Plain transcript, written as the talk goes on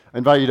I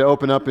invite you to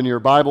open up in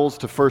your Bibles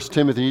to 1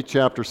 Timothy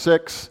chapter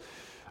 6.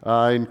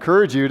 I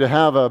encourage you to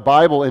have a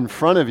Bible in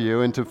front of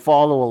you and to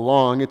follow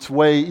along. It's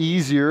way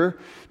easier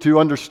to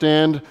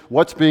understand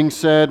what's being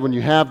said when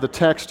you have the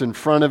text in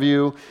front of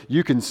you.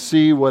 You can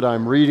see what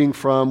I'm reading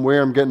from,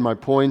 where I'm getting my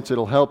points.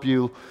 It'll help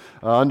you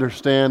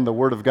understand the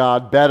Word of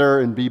God better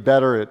and be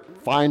better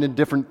at finding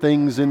different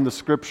things in the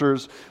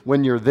Scriptures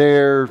when you're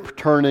there,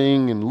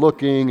 turning and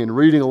looking and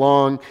reading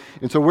along.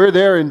 And so we're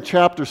there in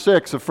chapter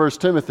 6 of 1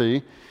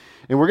 Timothy.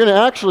 And we're going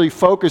to actually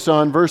focus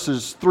on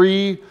verses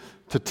 3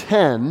 to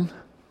 10.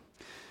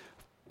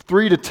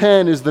 3 to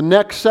 10 is the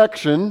next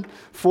section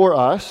for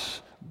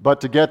us, but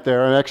to get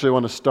there, I actually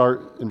want to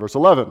start in verse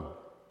 11,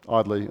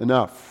 oddly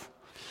enough.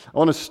 I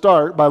want to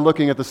start by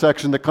looking at the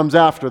section that comes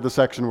after the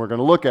section we're going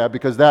to look at,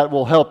 because that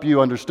will help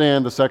you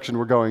understand the section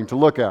we're going to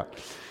look at.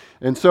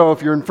 And so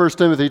if you're in 1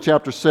 Timothy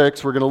chapter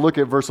 6, we're going to look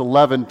at verse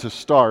 11 to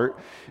start,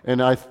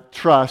 and I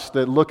trust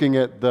that looking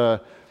at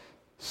the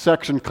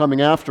section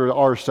coming after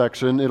our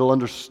section, it'll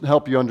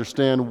help you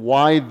understand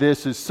why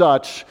this is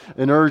such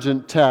an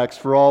urgent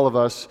text for all of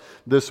us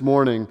this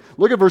morning.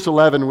 Look at verse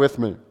 11 with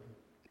me.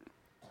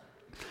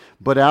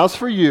 But as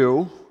for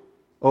you,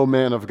 O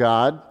man of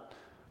God,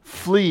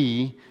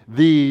 flee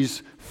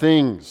these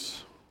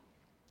things.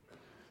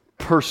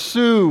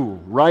 Pursue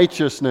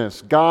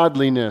righteousness,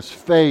 godliness,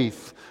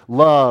 faith,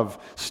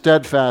 love,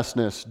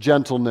 steadfastness,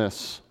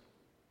 gentleness.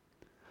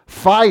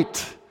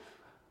 Fight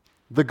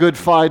the good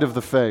fight of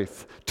the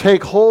faith.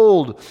 Take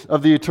hold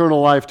of the eternal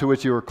life to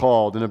which you were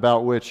called and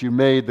about which you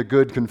made the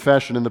good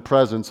confession in the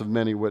presence of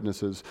many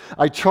witnesses.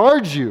 I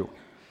charge you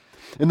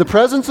in the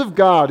presence of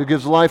God, who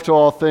gives life to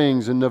all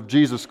things, and of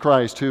Jesus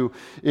Christ, who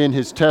in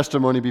his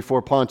testimony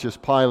before Pontius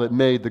Pilate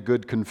made the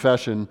good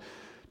confession,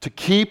 to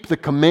keep the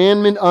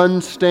commandment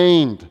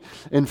unstained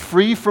and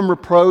free from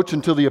reproach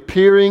until the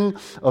appearing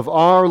of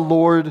our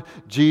Lord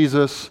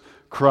Jesus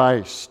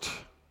Christ.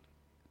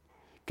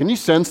 Can you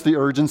sense the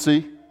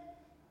urgency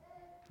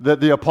that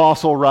the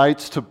apostle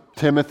writes to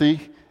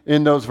Timothy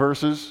in those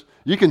verses?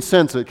 You can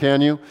sense it,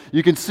 can you?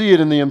 You can see it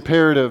in the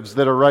imperatives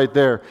that are right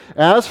there.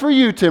 As for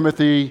you,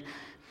 Timothy,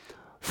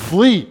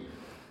 flee.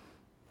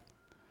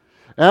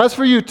 As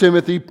for you,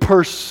 Timothy,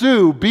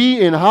 pursue,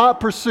 be in hot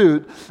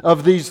pursuit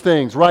of these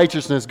things: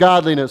 righteousness,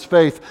 godliness,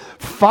 faith.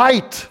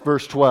 Fight,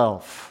 verse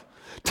 12.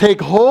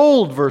 Take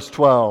hold, verse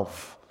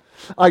 12.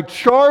 I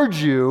charge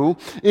you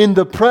in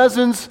the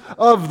presence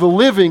of the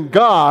living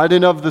God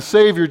and of the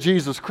Savior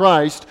Jesus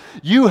Christ,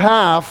 you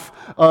have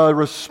a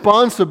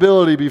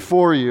responsibility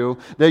before you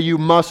that you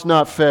must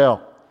not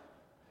fail.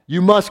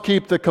 You must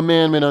keep the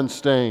commandment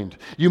unstained.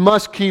 You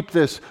must keep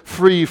this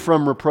free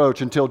from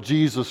reproach until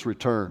Jesus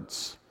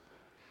returns.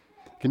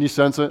 Can you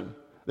sense it?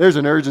 There's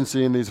an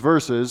urgency in these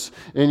verses,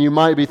 and you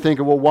might be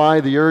thinking, well, why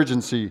the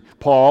urgency,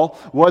 Paul?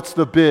 What's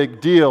the big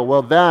deal?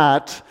 Well,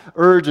 that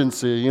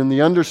urgency and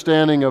the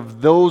understanding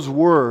of those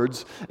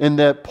words, and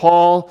that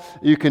Paul,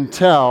 you can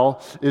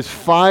tell, is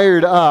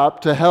fired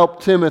up to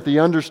help Timothy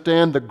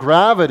understand the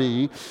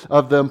gravity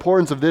of the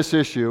importance of this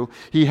issue.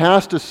 He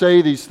has to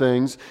say these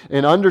things,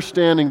 and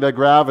understanding that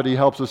gravity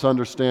helps us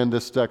understand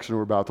this section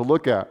we're about to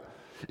look at.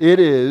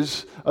 It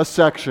is a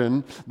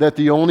section that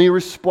the only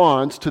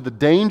response to the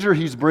danger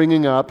he's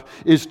bringing up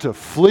is to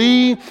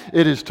flee,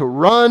 it is to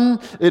run,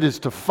 it is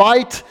to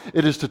fight,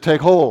 it is to take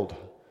hold. Do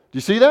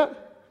you see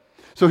that?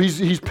 So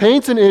he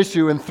paints an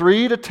issue in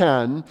 3 to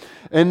 10,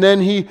 and then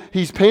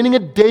he's painting a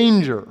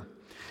danger.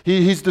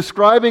 He's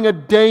describing a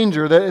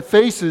danger that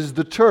faces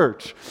the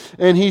church.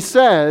 And he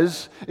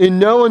says, in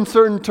no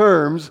uncertain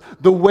terms,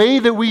 the way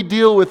that we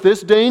deal with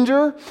this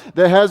danger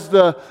that has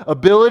the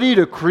ability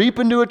to creep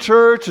into a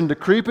church and to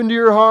creep into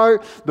your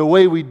heart, the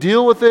way we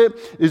deal with it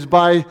is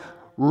by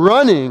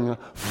running,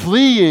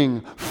 fleeing,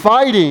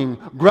 fighting,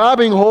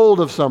 grabbing hold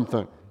of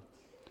something.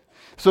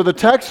 So the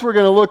text we're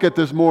going to look at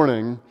this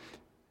morning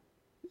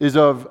is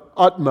of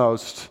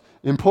utmost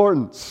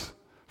importance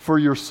for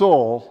your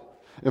soul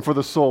and for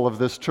the soul of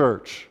this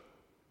church.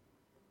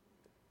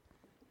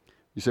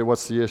 You say,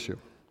 what's the issue?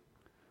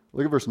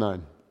 Look at verse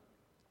 9.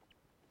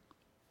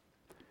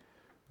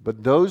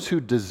 But those who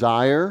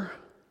desire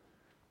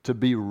to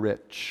be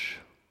rich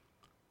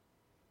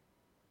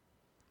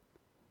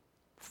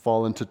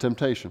fall into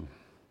temptation,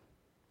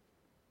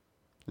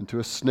 into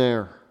a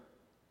snare,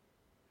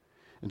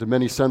 into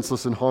many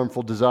senseless and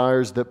harmful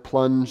desires that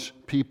plunge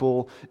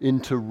people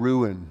into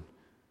ruin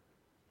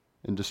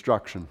and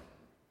destruction.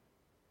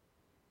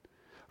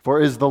 For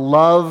is the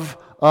love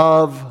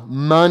of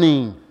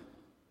money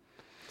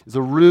is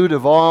the root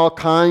of all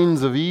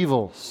kinds of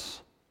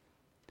evils.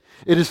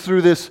 It is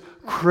through this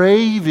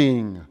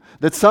craving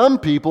that some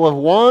people have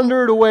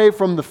wandered away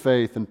from the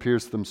faith and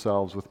pierced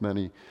themselves with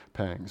many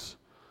pangs.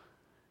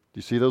 Do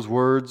you see those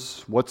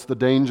words? What's the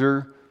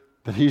danger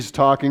that he's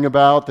talking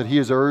about, that he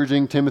is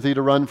urging Timothy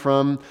to run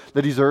from,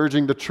 that he's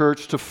urging the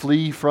church to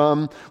flee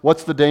from?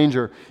 What's the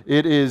danger?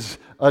 It is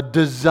a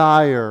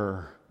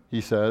desire, he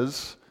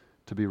says,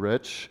 to be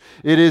rich.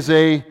 It is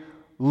a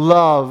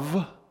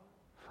love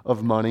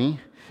of money.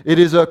 It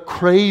is a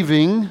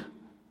craving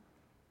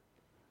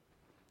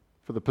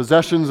for the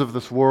possessions of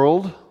this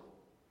world.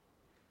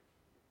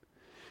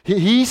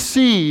 He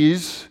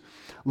sees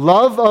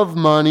love of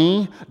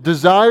money,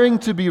 desiring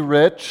to be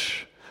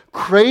rich,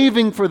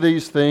 craving for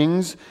these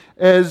things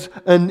as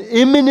an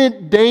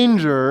imminent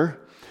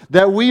danger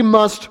that we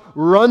must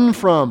run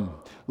from.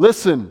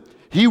 Listen,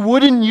 he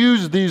wouldn't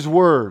use these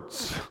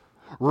words,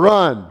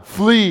 run,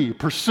 flee,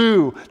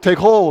 pursue, take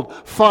hold,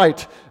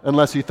 fight,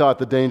 unless he thought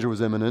the danger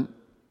was imminent.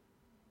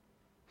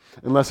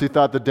 Unless he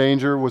thought the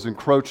danger was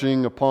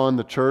encroaching upon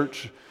the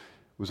church,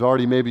 was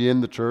already maybe in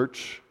the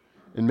church,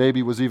 and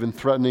maybe was even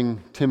threatening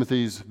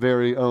Timothy's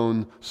very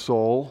own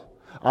soul.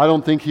 I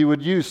don't think he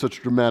would use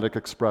such dramatic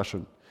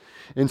expression.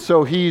 And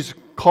so he's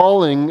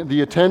calling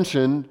the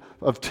attention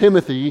of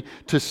Timothy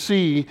to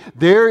see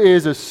there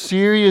is a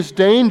serious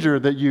danger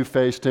that you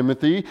face,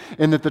 Timothy,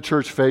 and that the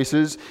church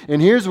faces.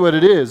 And here's what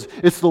it is.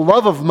 It's the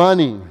love of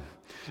money.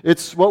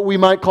 It's what we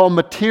might call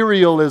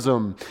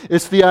materialism.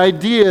 It's the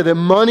idea that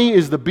money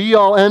is the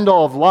be-all,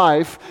 end-all of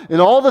life, and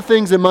all the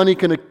things that money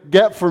can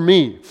get for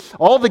me,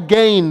 all the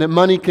gain that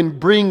money can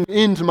bring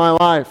into my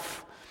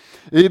life.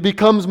 It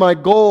becomes my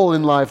goal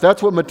in life.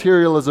 That's what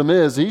materialism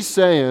is. He's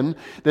saying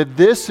that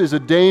this is a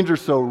danger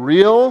so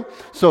real,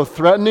 so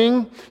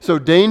threatening, so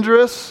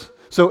dangerous,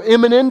 so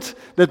imminent,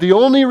 that the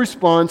only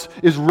response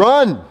is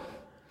run,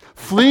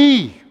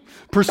 flee,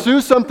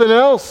 pursue something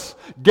else,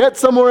 get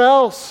somewhere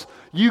else.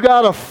 You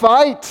got to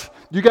fight.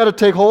 You got to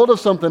take hold of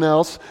something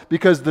else,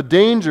 because the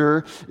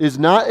danger is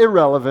not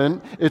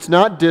irrelevant. It's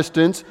not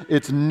distant.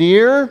 It's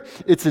near.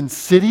 It's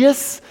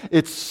insidious.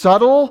 It's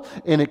subtle,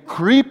 and it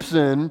creeps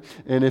in.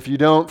 And if you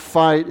don't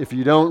fight, if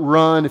you don't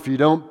run, if you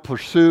don't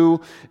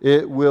pursue,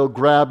 it will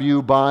grab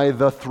you by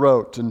the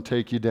throat and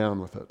take you down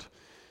with it.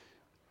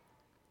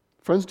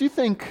 Friends, do you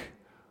think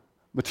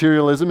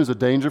materialism is a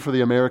danger for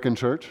the American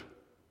church?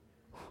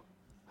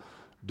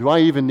 Do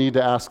I even need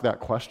to ask that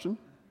question?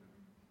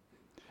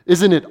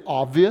 Isn't it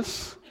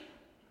obvious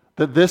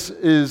that this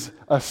is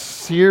a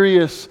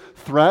serious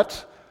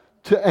threat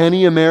to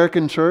any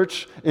American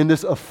church in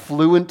this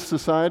affluent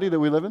society that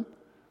we live in?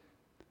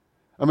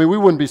 I mean, we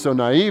wouldn't be so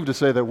naive to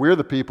say that we're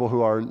the people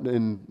who are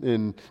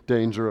in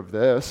danger of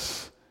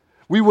this.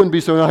 We wouldn't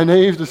be so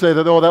naive to say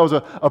that, that was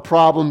a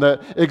problem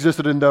that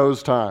existed in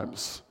those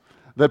times,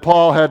 that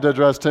Paul had to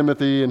address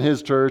Timothy and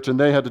his church, and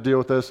they had to deal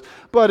with this.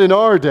 But in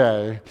our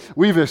day,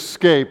 we've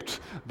escaped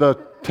the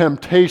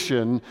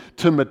temptation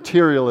to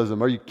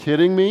materialism. Are you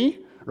kidding me?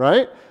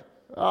 Right?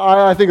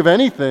 I think, of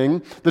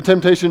anything, the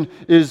temptation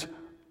is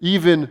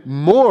even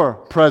more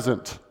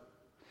present.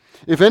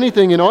 If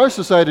anything, in our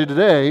society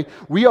today,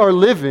 we are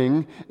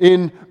living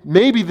in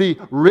maybe the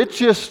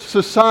richest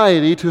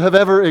society to have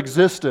ever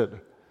existed.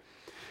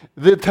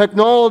 The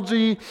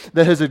technology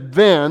that has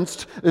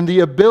advanced and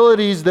the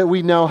abilities that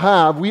we now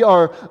have, we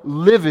are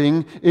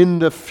living in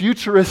the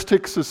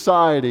futuristic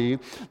society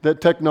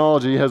that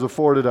technology has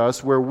afforded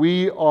us, where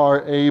we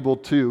are able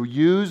to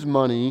use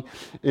money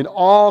in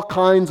all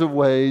kinds of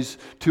ways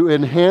to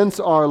enhance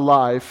our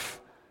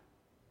life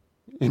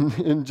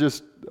in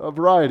just a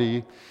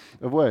variety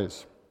of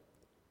ways.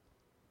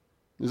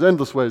 There's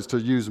endless ways to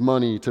use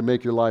money to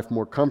make your life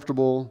more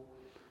comfortable.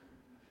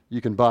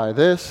 You can buy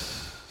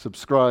this,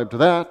 subscribe to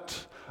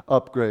that,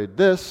 upgrade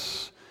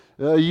this.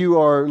 You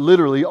are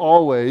literally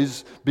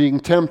always being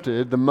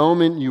tempted, the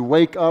moment you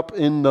wake up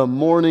in the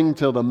morning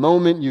till the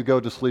moment you go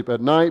to sleep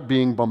at night,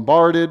 being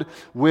bombarded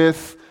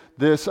with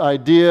this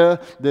idea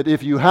that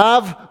if you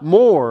have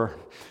more,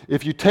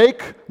 if you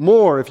take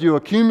more, if you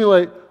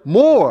accumulate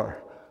more,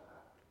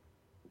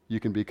 you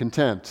can be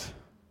content.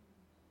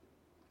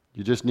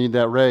 You just need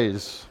that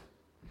raise.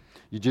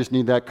 You just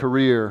need that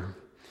career.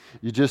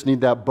 You just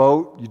need that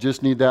boat. You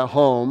just need that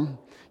home.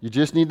 You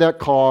just need that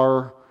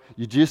car.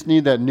 You just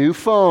need that new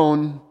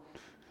phone.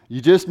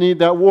 You just need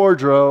that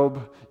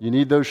wardrobe. You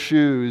need those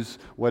shoes.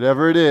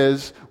 Whatever it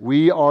is,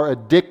 we are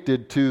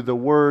addicted to the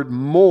word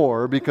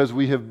more because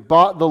we have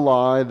bought the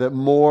lie that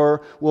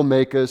more will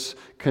make us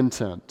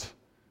content.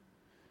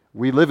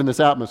 We live in this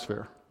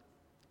atmosphere.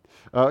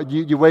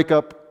 You wake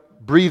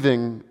up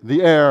breathing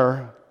the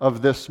air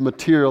of this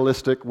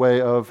materialistic way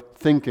of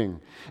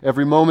thinking.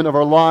 Every moment of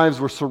our lives,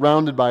 we're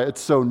surrounded by it.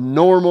 It's so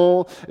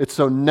normal. It's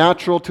so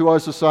natural to our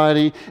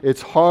society.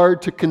 It's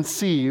hard to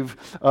conceive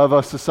of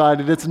a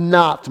society that's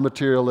not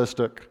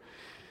materialistic.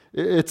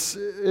 It's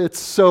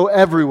so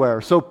everywhere,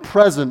 so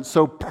present,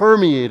 so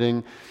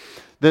permeating,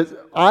 that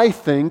I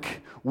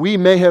think we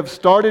may have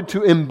started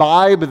to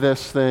imbibe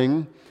this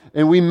thing,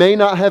 and we may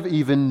not have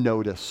even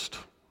noticed.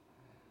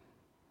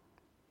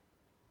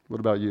 What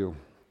about you?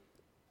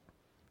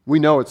 We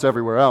know it's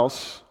everywhere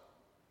else.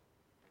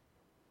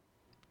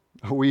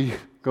 Are we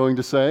going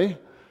to say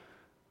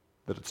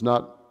that it's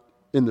not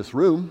in this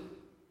room?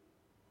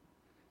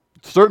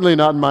 It's certainly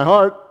not in my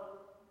heart.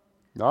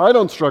 I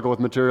don't struggle with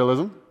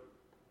materialism.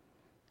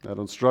 I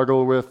don't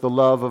struggle with the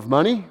love of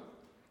money.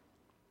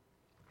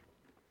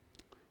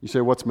 You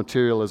say, what's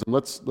materialism?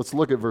 Let's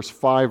look at verse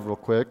 5 real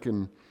quick.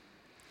 And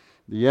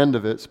The end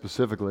of it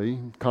specifically,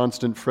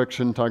 constant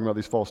friction, talking about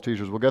these false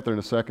teachers. We'll get there in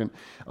a second.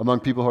 Among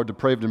people who are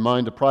depraved in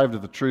mind, deprived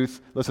of the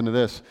truth. Listen to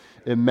this.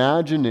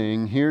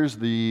 Imagining, here's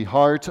the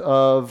heart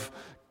of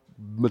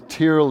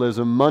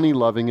materialism,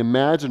 money-loving,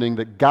 imagining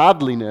that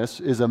godliness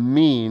is a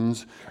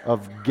means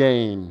of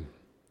gain.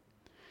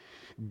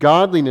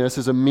 Godliness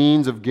is a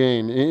means of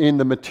gain. In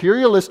the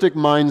materialistic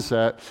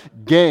mindset,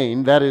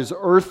 gain, that is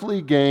earthly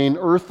gain,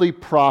 earthly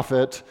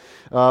profit,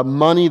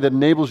 money that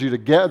enables you to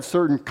get a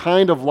certain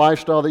kind of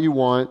lifestyle that you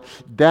want,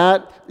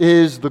 that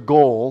is the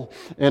goal.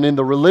 And in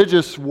the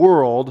religious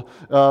world,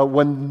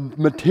 when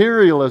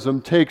materialism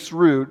takes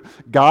root,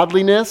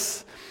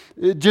 godliness,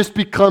 it just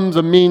becomes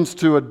a means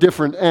to a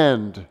different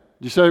end.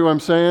 Do you see what I'm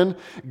saying?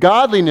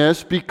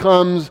 Godliness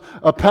becomes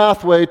a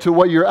pathway to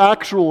what your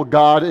actual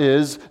God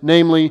is,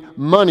 namely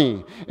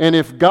money. And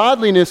if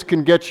godliness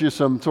can get you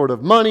some sort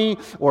of money,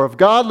 or if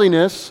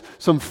godliness,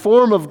 some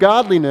form of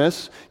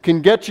godliness,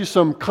 can get you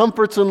some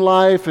comforts in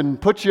life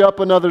and put you up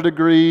another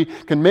degree,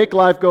 can make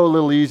life go a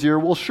little easier,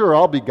 well, sure,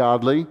 I'll be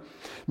godly.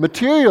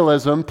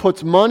 Materialism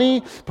puts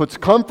money, puts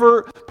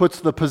comfort, puts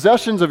the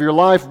possessions of your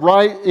life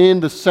right in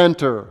the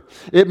center.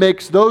 It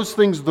makes those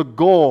things the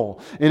goal.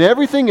 And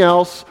everything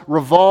else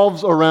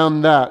revolves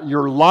around that.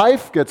 Your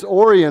life gets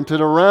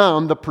oriented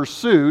around the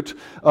pursuit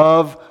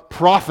of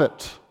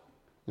profit,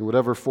 in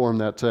whatever form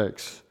that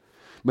takes.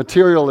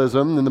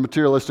 Materialism, in the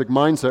materialistic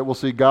mindset, will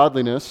see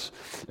godliness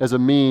as a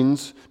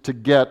means to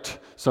get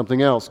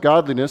something else.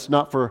 Godliness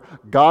not for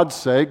God's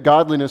sake,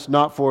 godliness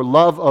not for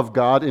love of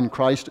God in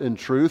Christ and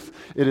truth.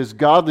 It is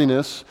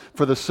godliness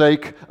for the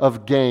sake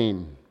of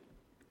gain.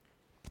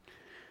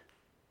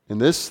 And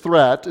this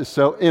threat is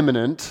so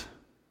imminent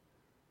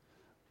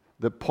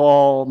that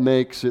Paul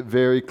makes it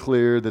very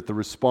clear that the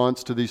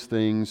response to these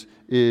things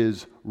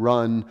is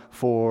run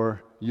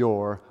for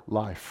your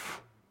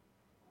life.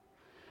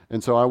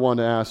 And so I want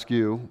to ask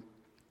you,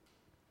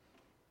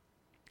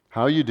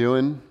 how are you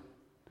doing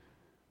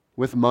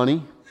with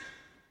money?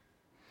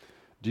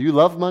 Do you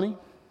love money?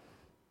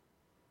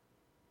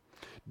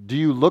 Do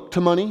you look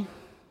to money?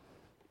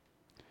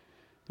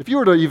 If you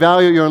were to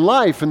evaluate your own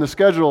life and the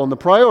schedule and the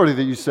priority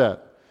that you set,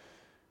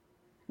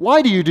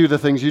 why do you do the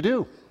things you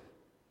do?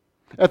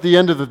 At the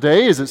end of the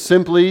day, is it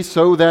simply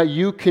so that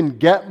you can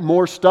get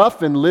more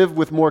stuff and live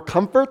with more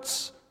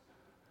comforts?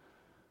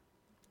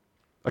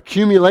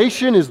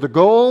 Accumulation is the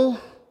goal.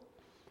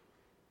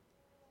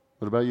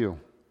 What about you?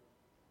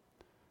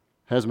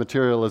 Has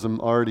materialism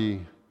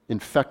already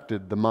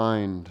infected the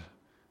mind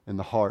and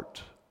the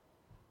heart?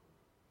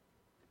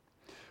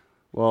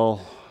 Well,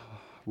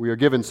 we are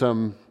given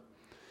some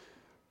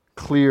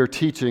clear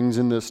teachings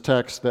in this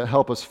text that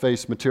help us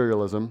face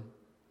materialism,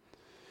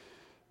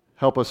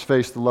 help us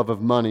face the love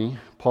of money.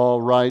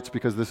 Paul writes,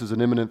 because this is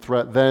an imminent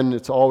threat, then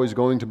it's always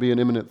going to be an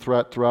imminent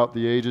threat throughout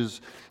the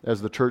ages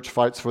as the church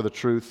fights for the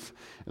truth.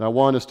 And I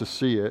want us to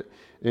see it.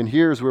 And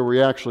here's where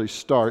we actually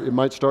start. It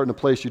might start in a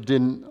place you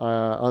didn't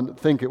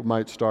think it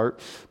might start.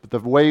 But the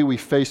way we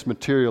face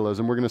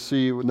materialism, we're going to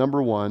see,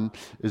 number one,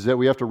 is that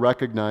we have to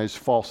recognize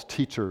false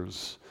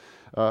teachers.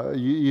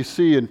 You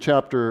see in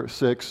chapter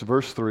 6,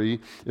 verse 3,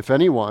 if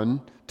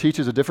anyone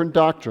teaches a different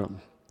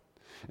doctrine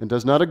and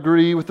does not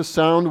agree with the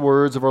sound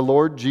words of our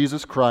Lord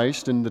Jesus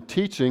Christ and the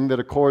teaching that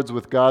accords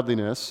with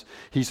godliness,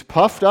 he's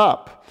puffed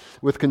up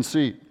with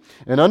conceit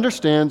and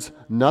understands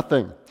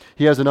nothing.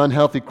 He has an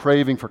unhealthy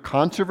craving for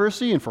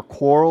controversy and for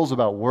quarrels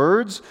about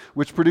words,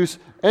 which produce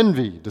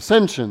envy,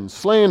 dissension,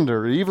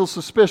 slander, evil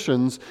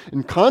suspicions,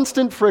 and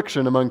constant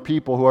friction among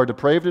people who are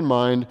depraved in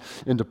mind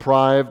and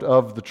deprived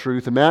of the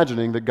truth,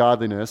 imagining that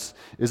godliness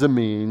is a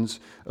means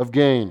of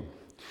gain.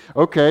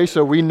 Okay,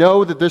 so we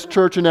know that this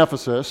church in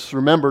Ephesus,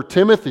 remember,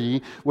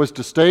 Timothy was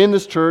to stay in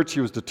this church,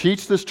 he was to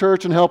teach this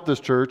church and help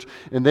this church,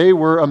 and they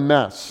were a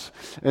mess.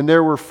 And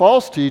there were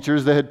false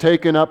teachers that had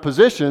taken up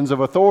positions of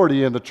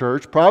authority in the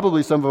church,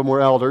 probably some of them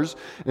were elders,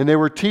 and they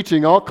were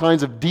teaching all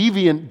kinds of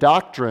deviant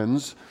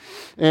doctrines.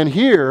 And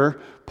here,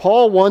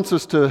 Paul wants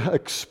us to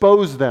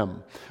expose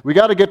them. We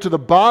got to get to the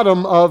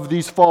bottom of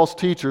these false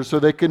teachers so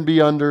they can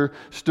be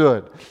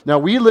understood. Now,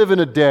 we live in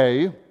a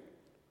day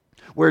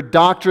where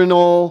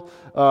doctrinal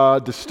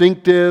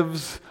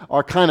distinctives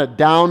are kind of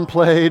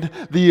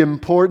downplayed. The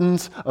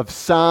importance of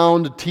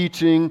sound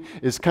teaching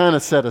is kind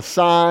of set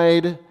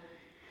aside.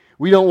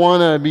 We don't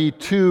want to be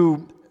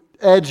too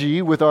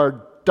edgy with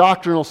our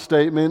doctrinal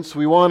statements.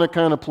 We want to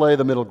kind of play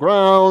the middle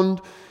ground.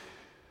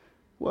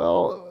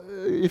 Well,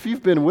 if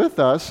you've been with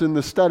us in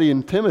the study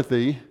in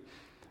Timothy,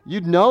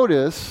 you'd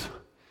notice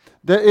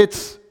that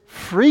it's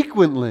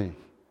frequently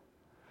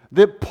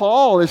that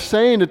Paul is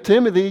saying to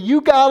Timothy, you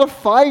got to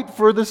fight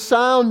for the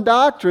sound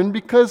doctrine,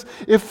 because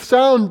if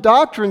sound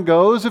doctrine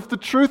goes, if the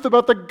truth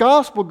about the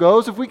gospel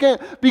goes, if we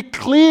can't be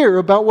clear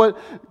about what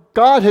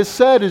God has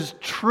said is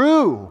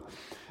true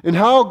and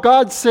how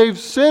God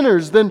saves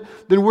sinners, then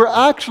we're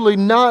actually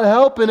not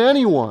helping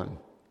anyone.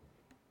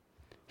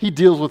 He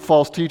deals with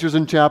false teachers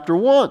in chapter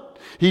 1.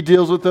 He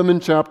deals with them in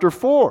chapter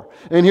 4.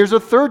 And here's a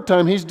third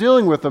time he's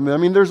dealing with them. I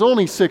mean, there's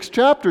only 6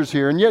 chapters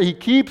here, and yet he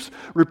keeps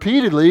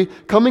repeatedly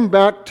coming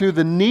back to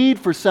the need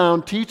for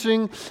sound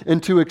teaching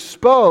and to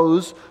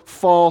expose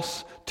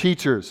false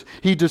teachers.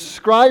 He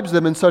describes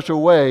them in such a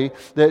way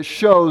that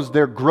shows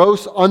their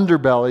gross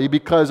underbelly,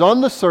 because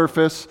on the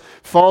surface,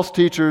 false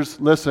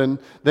teachers, listen,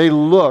 they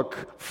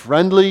look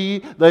friendly,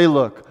 they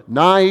look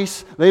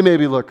nice, they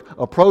maybe look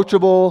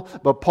approachable,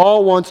 but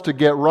Paul wants to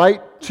get right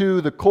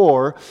to the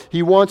core.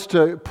 He wants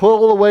to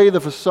pull away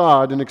the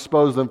facade and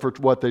expose them for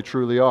what they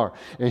truly are.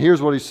 And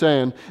here's what he's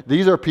saying.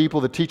 These are people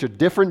that teach a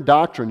different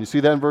doctrine. You see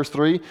that in verse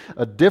 3?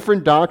 A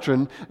different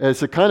doctrine.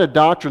 It's a kind of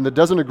doctrine that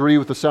doesn't agree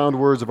with the sound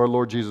words of our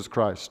Lord Jesus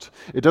Christ.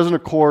 It doesn't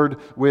accord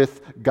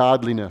with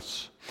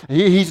godliness.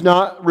 He's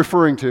not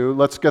referring to,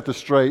 let's get this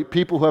straight,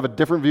 people who have a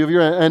different view of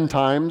your end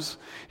times.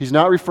 He's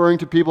not referring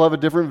to people who have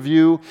a different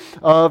view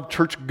of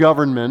church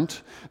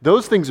government.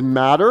 Those things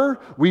matter.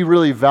 We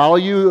really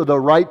value the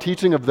right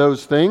teaching of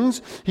those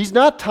things. He's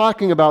not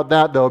talking about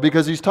that, though,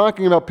 because he's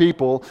talking about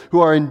people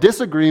who are in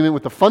disagreement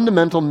with the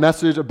fundamental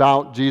message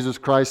about Jesus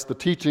Christ, the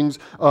teachings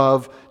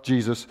of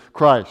Jesus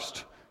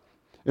Christ.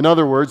 In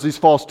other words, these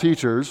false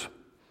teachers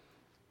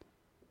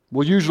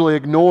will usually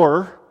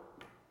ignore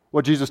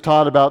what Jesus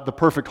taught about the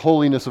perfect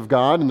holiness of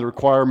God and the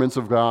requirements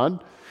of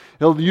God.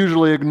 He'll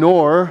usually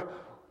ignore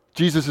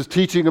Jesus'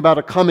 teaching about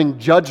a coming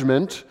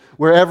judgment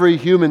where every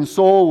human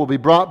soul will be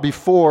brought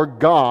before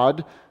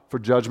God for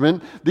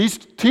judgment. These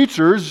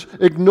teachers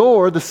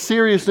ignore the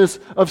seriousness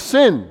of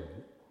sin.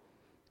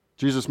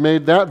 Jesus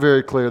made that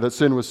very clear, that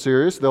sin was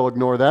serious. They'll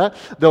ignore that.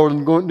 They'll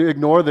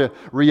ignore the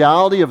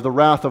reality of the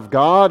wrath of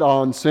God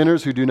on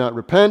sinners who do not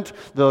repent.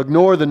 They'll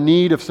ignore the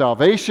need of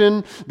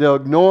salvation. They'll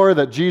ignore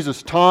that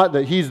Jesus taught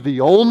that He's the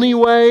only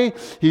way,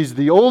 He's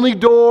the only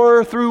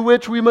door through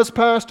which we must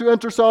pass to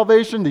enter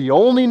salvation, the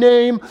only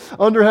name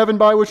under heaven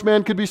by which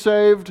man could be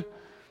saved.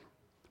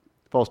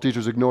 False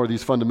teachers ignore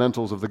these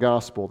fundamentals of the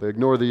gospel. They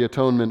ignore the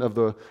atonement of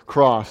the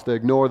cross. They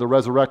ignore the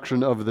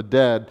resurrection of the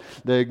dead.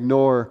 They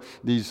ignore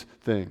these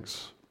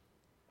things.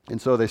 And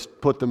so they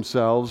put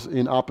themselves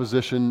in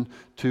opposition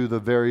to the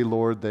very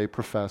Lord they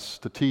profess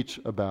to teach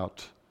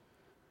about.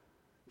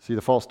 See,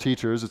 the false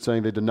teachers, it's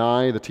saying they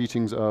deny the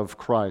teachings of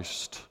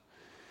Christ.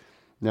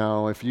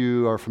 Now, if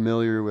you are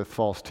familiar with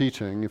false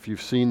teaching, if you've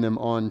seen them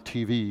on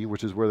TV,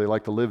 which is where they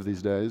like to live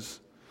these days,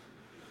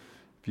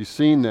 if you've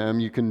seen them,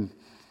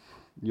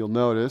 you'll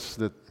notice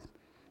that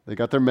they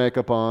got their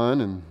makeup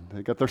on and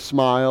they got their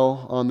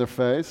smile on their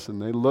face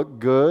and they look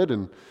good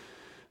and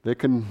they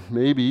can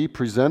maybe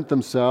present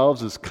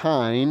themselves as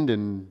kind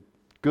and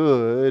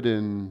good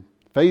and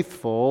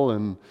faithful.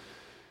 And,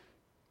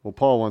 well,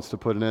 Paul wants to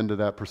put an end to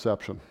that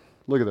perception.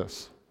 Look at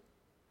this.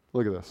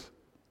 Look at this.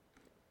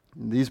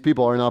 These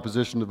people are in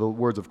opposition to the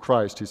words of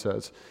Christ, he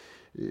says.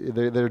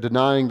 They're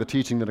denying the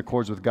teaching that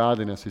accords with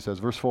godliness, he says.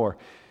 Verse 4.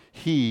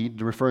 He,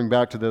 referring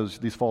back to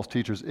these false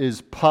teachers,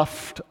 is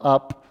puffed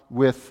up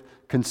with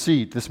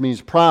conceit. This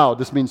means proud.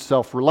 This means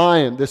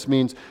self-reliant. This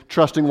means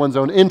trusting one's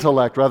own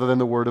intellect rather than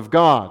the Word of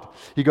God.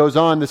 He goes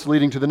on, this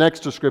leading to the next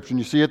description.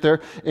 You see it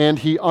there? And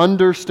he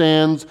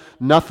understands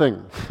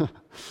nothing.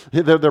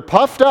 They're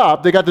puffed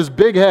up. They got this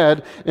big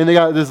head, and they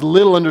got this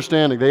little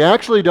understanding. They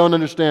actually don't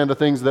understand the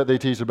things that they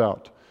teach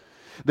about.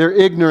 They're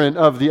ignorant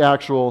of the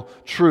actual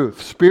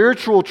truth.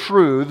 Spiritual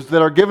truths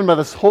that are given by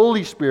the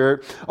Holy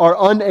Spirit are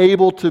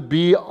unable to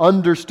be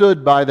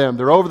understood by them.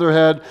 They're over their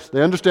head,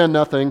 they understand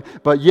nothing,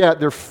 but yet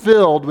they're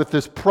filled with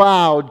this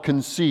proud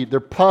conceit. They're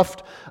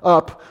puffed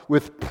up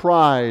with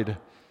pride.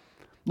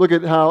 Look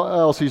at how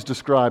else he's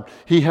described.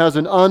 He has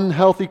an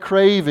unhealthy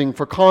craving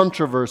for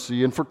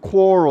controversy and for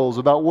quarrels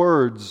about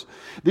words.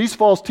 These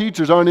false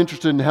teachers aren't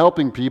interested in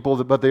helping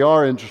people, but they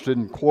are interested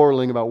in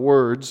quarreling about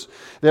words.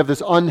 They have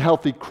this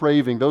unhealthy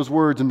craving. Those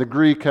words in the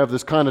Greek have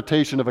this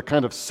connotation of a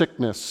kind of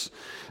sickness.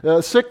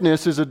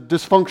 Sickness is a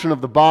dysfunction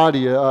of the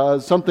body.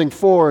 Something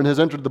foreign has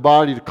entered the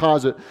body to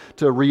cause it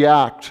to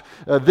react.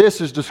 This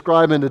is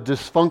describing a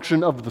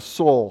dysfunction of the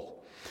soul.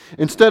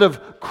 Instead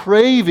of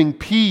craving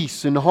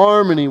peace and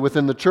harmony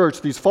within the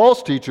church, these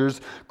false teachers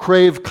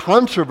crave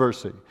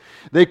controversy.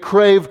 They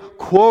crave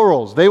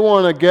quarrels. They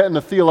want to get in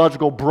a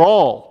theological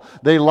brawl.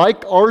 They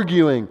like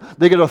arguing.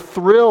 They get a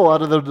thrill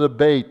out of the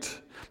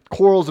debate.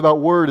 Quarrels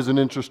about word is an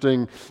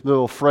interesting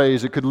little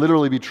phrase. It could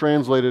literally be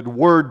translated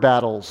word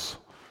battles.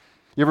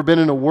 You ever been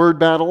in a word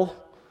battle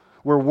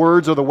where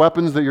words are the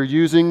weapons that you're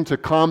using to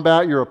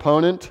combat your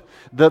opponent?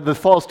 The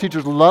false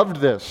teachers loved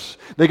this.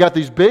 They got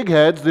these big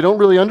heads. They don't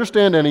really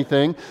understand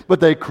anything, but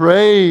they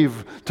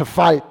crave to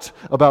fight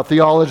about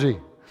theology.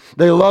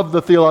 They love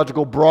the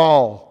theological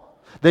brawl.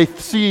 They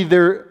see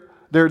their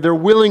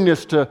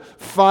willingness to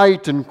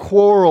fight and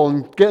quarrel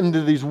and get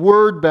into these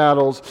word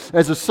battles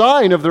as a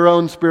sign of their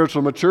own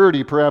spiritual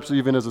maturity, perhaps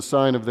even as a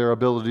sign of their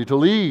ability to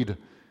lead.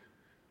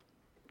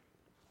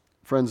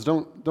 Friends,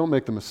 don't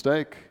make the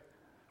mistake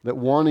that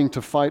wanting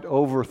to fight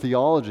over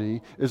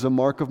theology is a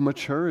mark of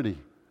maturity.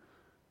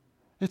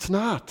 It's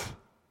not.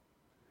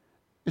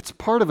 It's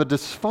part of a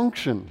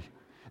dysfunction.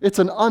 It's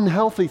an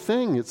unhealthy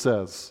thing, it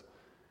says.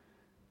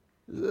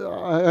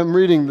 I'm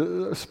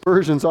reading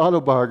Spurgeon's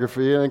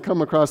autobiography, and I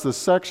come across this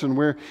section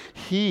where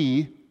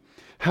he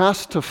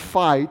has to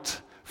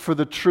fight for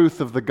the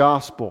truth of the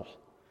gospel.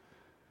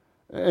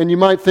 And you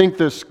might think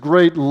this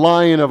great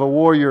lion of a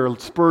warrior,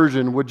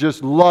 Spurgeon, would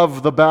just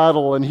love the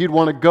battle and he'd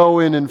want to go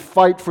in and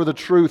fight for the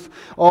truth.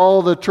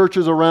 All the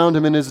churches around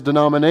him in his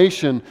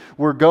denomination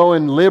were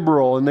going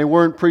liberal and they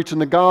weren't preaching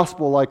the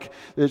gospel like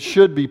it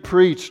should be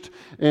preached.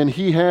 And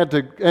he had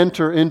to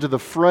enter into the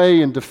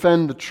fray and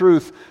defend the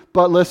truth.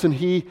 But listen,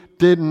 he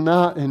did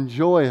not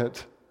enjoy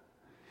it.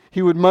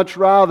 He would much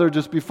rather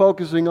just be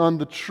focusing on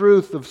the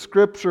truth of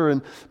Scripture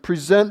and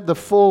present the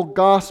full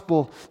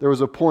gospel. There was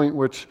a point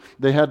which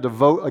they had to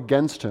vote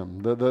against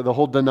him. The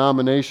whole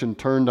denomination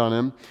turned on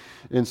him,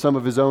 and some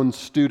of his own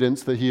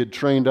students that he had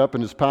trained up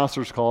in his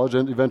pastor's college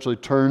and eventually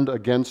turned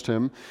against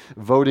him,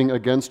 voting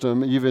against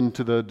him, even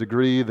to the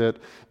degree that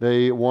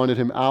they wanted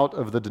him out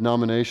of the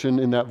denomination.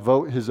 In that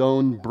vote, his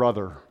own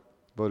brother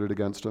voted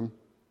against him.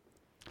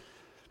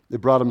 It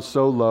brought him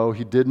so low,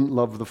 he didn't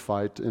love the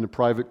fight. In a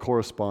private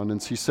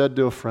correspondence, he said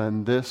to a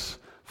friend, "This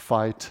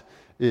fight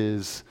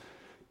is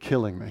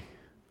killing me."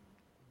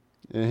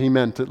 And he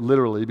meant it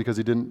literally because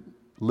he didn't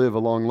live a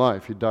long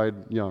life. He died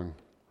young.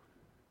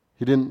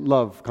 He didn't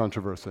love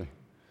controversy.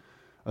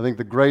 I think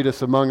the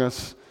greatest among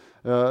us,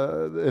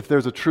 if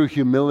there's a true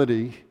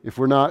humility, if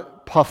we're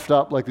not puffed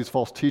up like these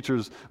false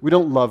teachers, we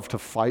don't love to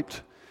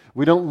fight.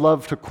 We don't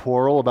love to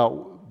quarrel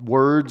about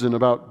words and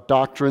about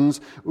doctrines.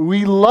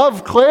 We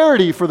love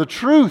clarity for the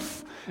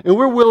truth, and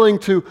we're willing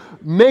to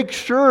make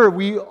sure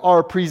we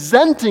are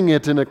presenting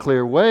it in a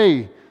clear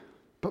way.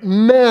 But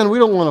man, we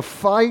don't want to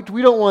fight.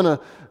 We don't want to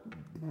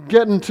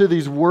get into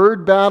these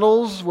word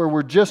battles where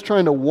we're just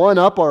trying to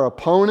one-up our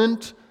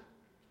opponent.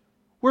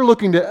 We're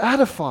looking to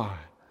edify.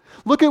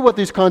 Look at what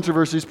these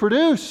controversies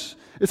produce.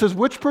 It says,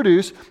 which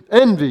produce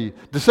envy,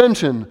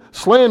 dissension,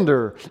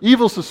 slander,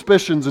 evil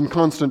suspicions, and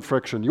constant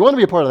friction. You want to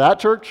be a part of that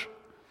church?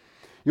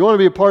 You want to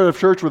be a part of a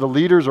church where the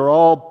leaders are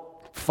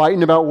all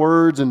fighting about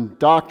words and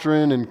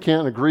doctrine and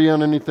can't agree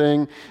on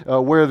anything,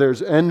 where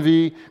there's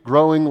envy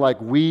growing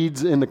like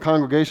weeds in the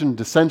congregation,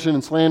 dissension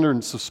and slander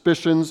and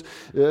suspicions,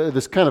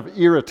 this kind of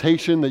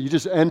irritation that you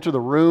just enter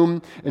the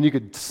room and you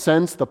could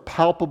sense the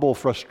palpable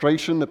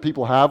frustration that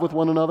people have with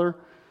one another?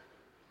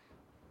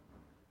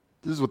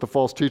 This is what the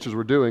false teachers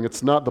were doing.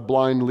 It's not the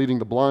blind leading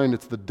the blind,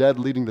 it's the dead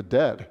leading the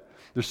dead.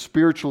 They're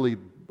spiritually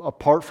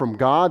apart from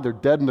God, they're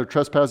dead in their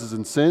trespasses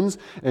and sins,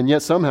 and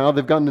yet somehow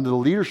they've gotten into the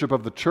leadership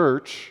of the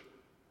church.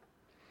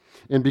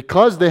 And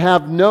because they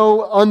have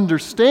no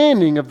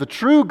understanding of the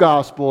true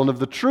gospel and of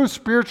the true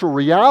spiritual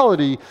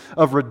reality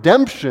of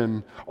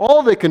redemption,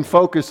 all they can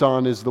focus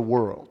on is the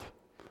world.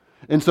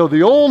 And so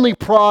the only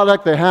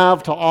product they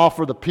have to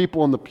offer the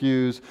people in the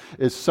pews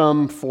is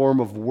some form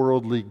of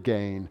worldly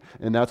gain.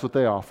 And that's what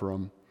they offer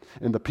them.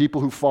 And the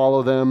people who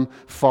follow them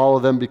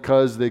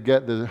because they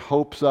get the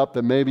hopes up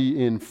that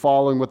maybe in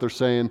following what they're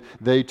saying,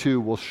 they too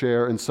will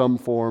share in some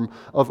form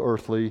of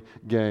earthly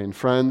gain.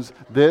 Friends,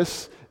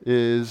 this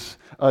is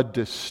a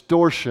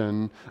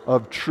distortion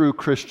of true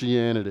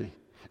Christianity.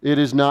 It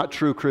is not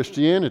true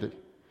Christianity.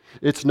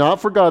 It's not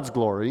for God's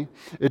glory.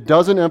 It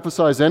doesn't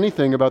emphasize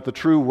anything about the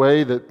true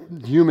way that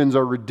humans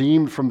are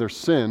redeemed from their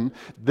sin.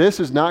 This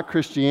is not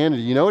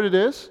Christianity. You know what it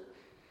is?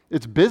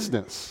 It's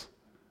business.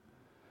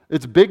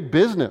 It's big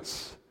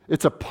business.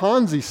 It's a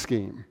Ponzi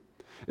scheme.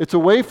 It's a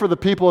way for the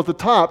people at the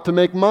top to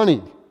make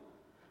money.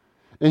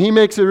 And he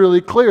makes it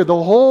really clear.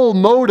 The whole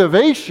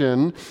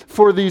motivation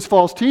for these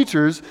false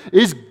teachers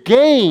is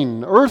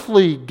gain,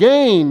 earthly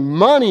gain,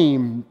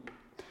 money.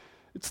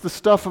 It's the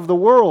stuff of the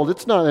world.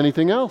 It's not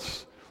anything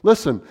else.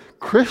 Listen,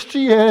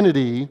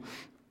 Christianity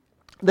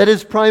that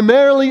is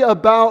primarily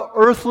about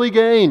earthly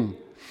gain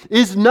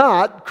is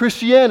not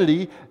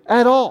Christianity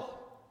at all.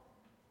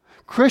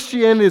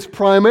 Christianity is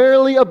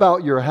primarily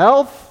about your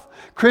health.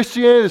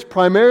 Christianity is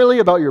primarily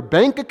about your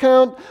bank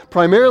account,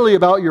 primarily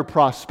about your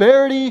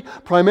prosperity,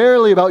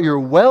 primarily about your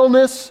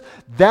wellness.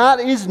 That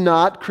is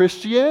not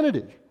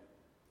Christianity.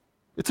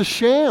 It's a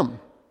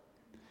sham.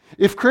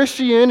 If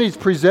Christianity is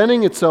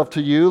presenting itself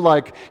to you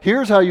like,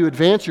 here's how you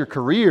advance your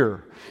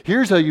career,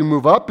 here's how you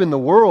move up in the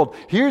world,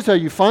 here's how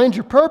you find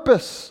your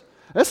purpose,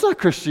 that's not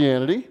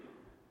Christianity.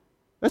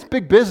 That's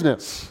big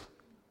business.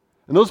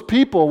 And those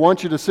people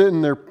want you to sit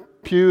in their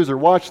pews or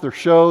watch their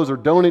shows or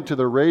donate to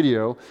their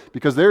radio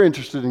because they're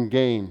interested in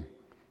gain,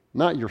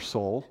 not your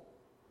soul.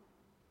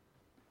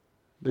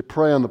 They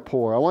prey on the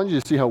poor. I want you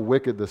to see how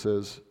wicked this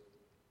is.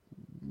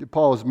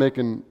 Paul is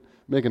making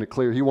it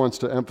clear. He wants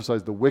to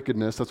emphasize the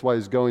wickedness. That's why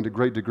he's going to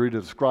great degree to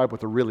describe what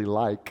they're really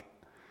like.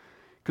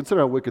 Consider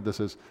how wicked this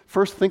is.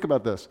 First, think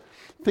about this.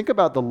 Think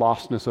about the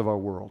lostness of our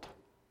world.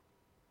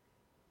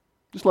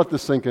 Just let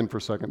this sink in for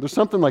a second. There's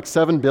something like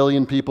 7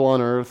 billion people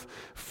on earth,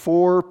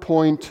 about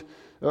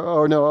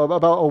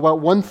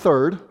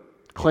 1/3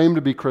 claim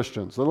to be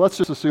Christians. So let's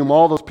just assume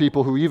all those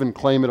people who even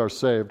claim it are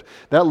saved.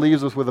 That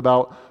leaves us with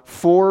about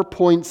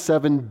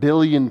 4.7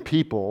 billion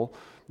people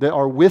that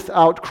are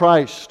without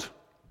Christ.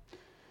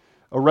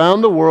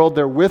 Around the world,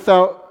 they're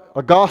without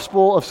a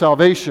gospel of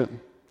salvation.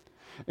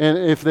 And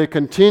if they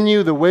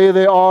continue the way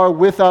they are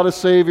without a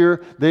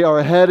Savior, they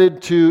are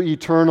headed to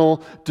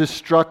eternal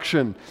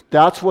destruction.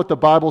 That's what the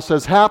Bible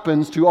says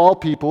happens to all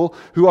people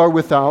who are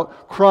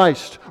without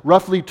Christ.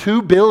 Roughly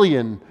 2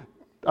 billion,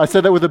 I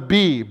said that with a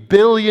B,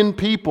 billion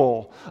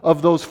people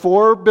of those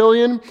 4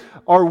 billion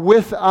are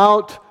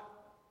without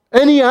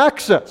any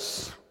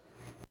access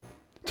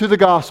to the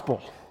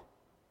gospel.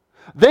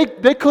 They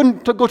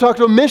couldn't go talk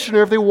to a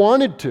missionary if they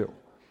wanted to.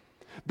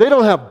 They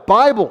don't have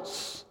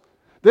Bibles.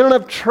 They don't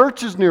have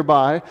churches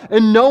nearby,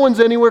 and no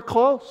one's anywhere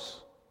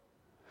close.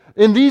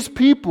 And these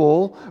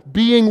people,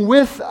 being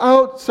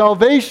without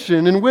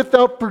salvation and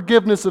without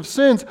forgiveness of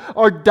sins,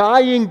 are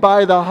dying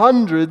by the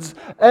hundreds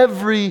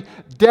every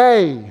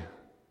day.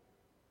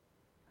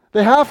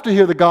 They have to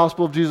hear the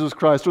gospel of Jesus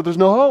Christ, or there's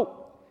no hope.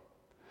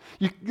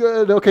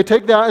 Okay,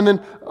 take that, and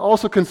then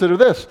also consider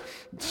this.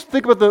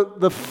 Think about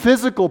the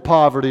physical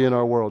poverty in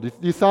our world.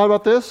 You thought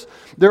about this?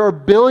 There are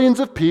billions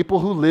of people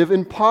who live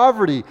in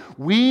poverty.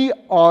 We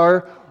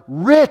are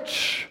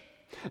rich.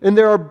 And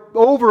there are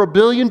over 1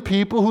 billion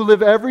people who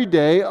live every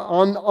day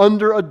on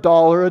under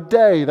 $1 a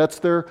day. That's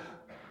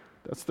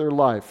their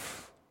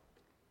life.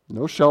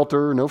 No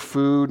shelter, no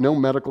food, no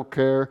medical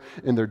care,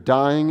 and they're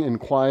dying in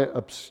quiet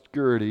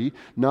obscurity,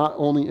 not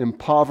only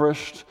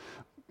impoverished,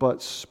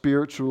 but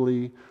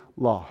spiritually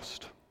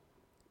lost.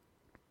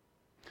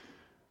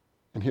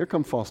 And here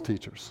come false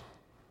teachers.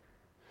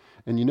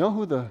 And you know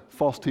who the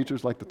false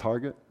teachers like to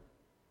target?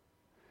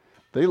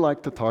 They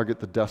like to target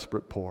the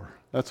desperate poor.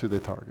 That's who they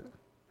target.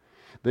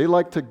 They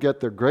like to get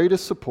their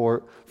greatest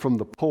support from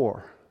the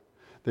poor.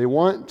 They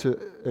want to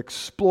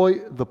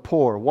exploit the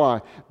poor.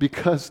 Why?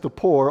 Because the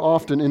poor,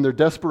 often in their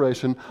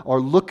desperation, are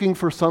looking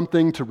for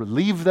something to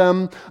relieve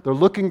them. They're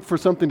looking for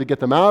something to get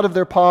them out of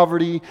their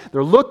poverty.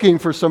 They're looking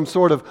for some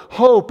sort of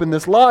hope in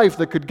this life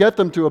that could get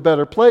them to a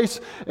better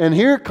place. And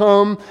here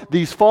come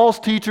these false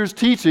teachers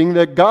teaching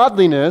that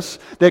godliness,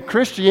 that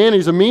Christianity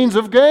is a means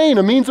of gain,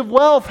 a means of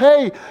wealth.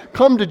 Hey,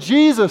 come to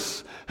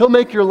Jesus. He'll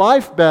make your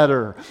life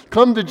better.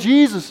 Come to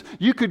Jesus.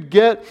 You could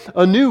get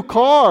a new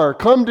car.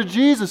 Come to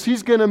Jesus.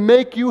 He's going to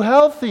make you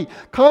healthy.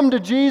 Come to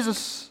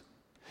Jesus.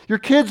 Your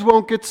kids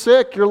won't get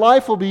sick. Your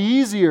life will be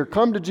easier.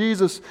 Come to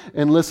Jesus.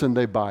 And listen,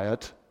 they buy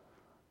it.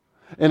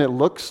 And it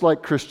looks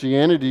like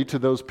Christianity to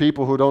those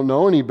people who don't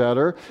know any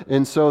better.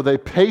 And so they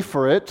pay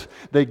for it.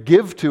 They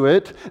give to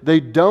it. They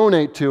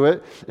donate to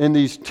it. And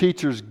these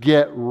teachers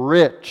get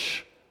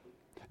rich.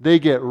 They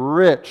get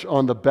rich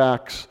on the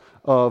backs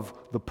of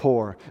the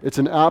poor. It's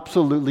an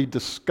absolutely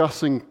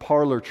disgusting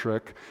parlor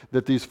trick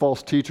that these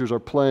false teachers are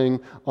playing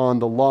on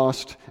the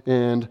lost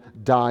and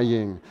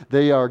dying.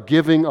 They are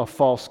giving a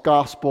false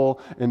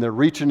gospel, and they're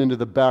reaching into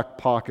the back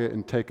pocket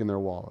and taking their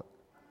wallet.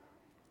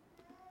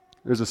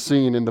 There's a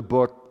scene in the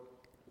book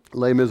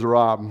Les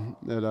Miserables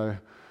that I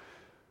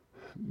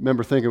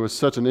remember thinking was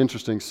such an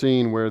interesting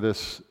scene where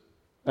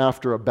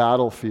after a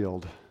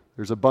battlefield,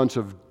 there's a bunch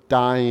of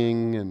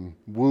dying and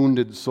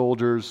wounded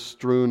soldiers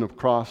strewn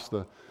across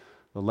the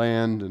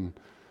land, and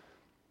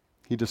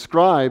he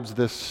describes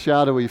this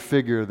shadowy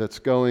figure that's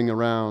going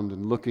around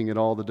and looking at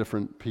all the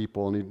different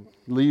people, and he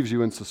leaves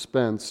you in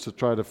suspense to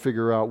try to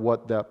figure out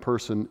what that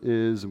person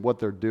is and what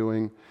they're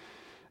doing.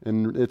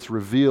 And it's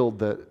revealed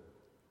that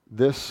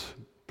this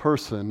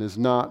person is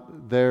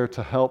not there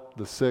to help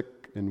the sick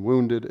and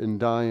wounded and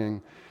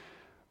dying,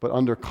 but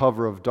under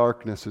cover of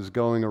darkness is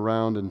going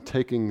around and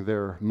taking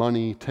their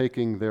money,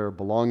 taking their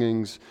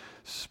belongings,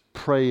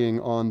 preying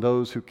on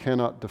those who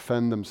cannot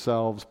defend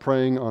themselves,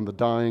 preying on the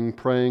dying,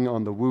 preying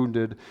on the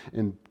wounded,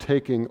 and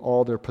taking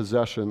all their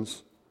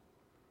possessions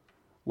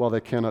while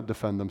they cannot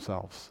defend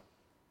themselves.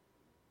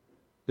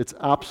 It's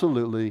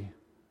absolutely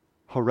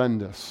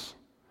horrendous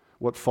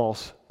what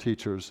false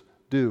teachers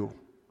do.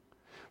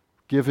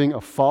 Giving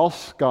a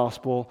false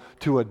gospel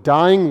to a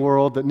dying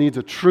world that needs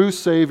a true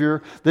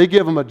Savior. They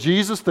give them a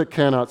Jesus that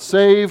cannot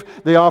save.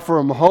 They offer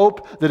them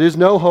hope that is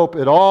no hope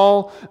at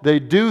all. They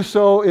do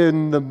so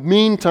in the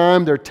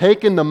meantime. They're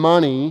taking the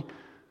money.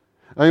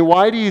 I mean,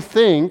 why do you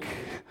think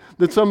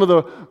that some of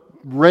the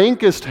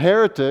rankest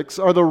heretics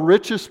are the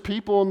richest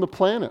people on the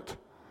planet?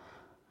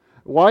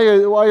 Why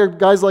are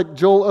guys like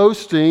Joel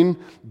Osteen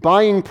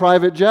buying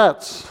private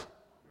jets?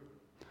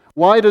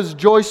 Why does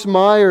Joyce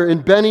Meyer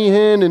and Benny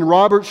Hinn and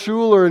Robert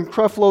Schuller and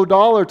Creflo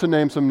Dollar, to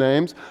name some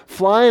names,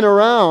 flying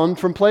around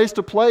from place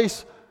to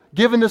place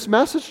giving this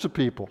message to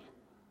people?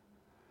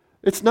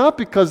 It's not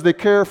because they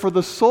care for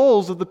the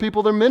souls of the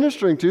people they're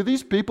ministering to.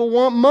 These people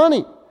want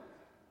money.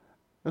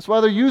 That's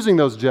why they're using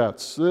those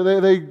jets.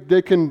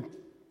 They can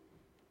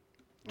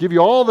give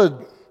you all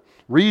the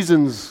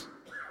reasons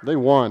they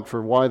want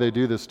for why they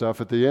do this stuff.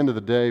 At the end of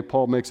the day,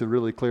 Paul makes it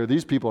really clear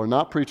these people are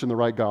not preaching the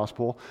right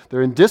gospel.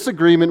 They're in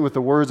disagreement with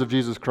the words of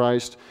Jesus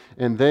Christ,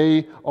 and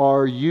they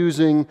are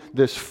using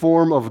this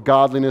form of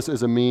godliness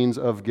as a means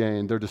of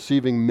gain. They're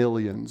deceiving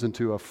millions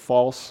into a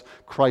false,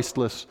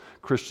 Christless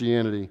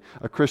Christianity,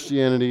 a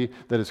Christianity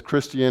that is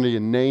Christianity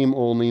in name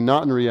only,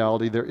 not in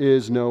reality. There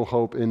is no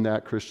hope in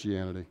that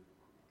Christianity.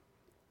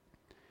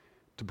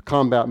 to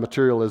combat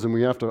materialism,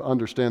 we have to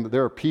understand that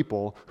there are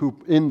people who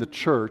in the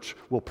church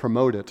will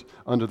promote it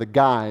under the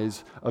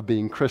guise of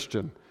being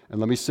Christian. And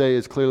let me say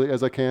as clearly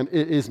as I can,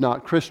 it is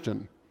not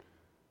Christian.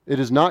 It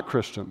is not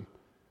Christian.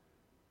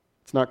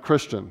 It's not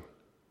Christian.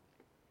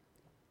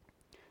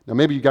 Now,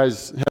 maybe you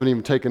guys haven't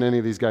even taken any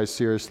of these guys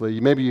seriously.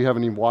 Maybe you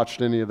haven't even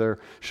watched any of their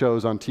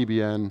shows on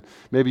TBN.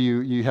 Maybe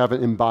you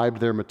haven't imbibed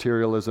their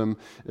materialism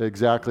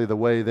exactly the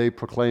way they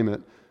proclaim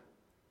it.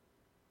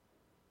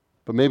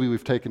 But maybe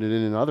we've taken it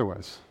in other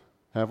ways,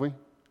 have we?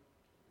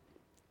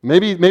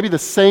 Maybe the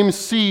same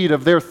seed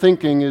of their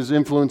thinking is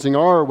influencing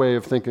our way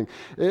of thinking.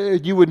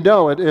 You would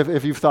know it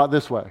if you've thought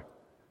this way.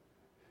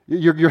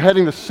 You're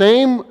heading the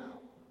same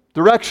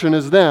direction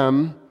as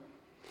them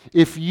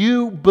if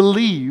you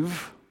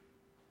believe,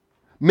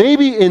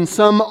 maybe in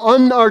some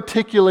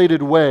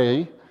unarticulated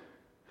way,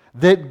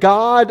 that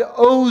God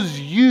owes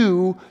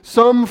you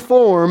some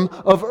form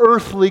of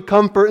earthly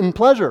comfort and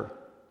pleasure.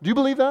 Do you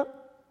believe that?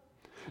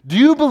 Do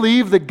you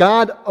believe that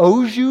God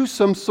owes you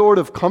some sort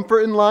of comfort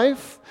in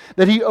life?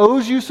 That He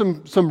owes you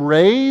some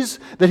raise?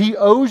 That He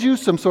owes you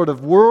some sort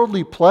of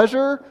worldly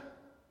pleasure?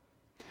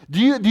 Do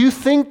you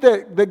think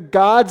that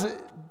God's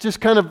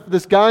just kind of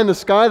this guy in the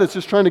sky that's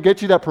just trying to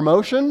get you that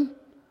promotion?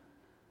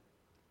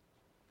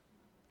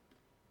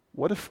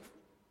 What if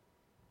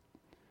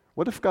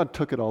God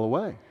took it all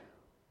away?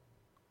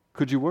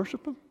 Could you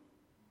worship Him?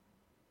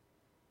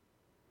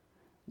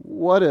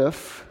 What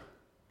if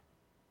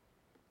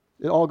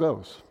it all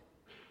goes?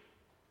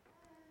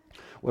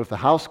 What if the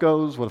house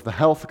goes? What if the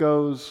health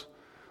goes?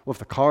 What if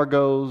the car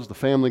goes? The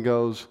family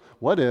goes?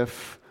 What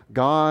if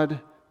God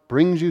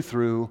brings you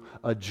through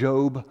a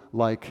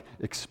Job-like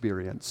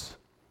experience?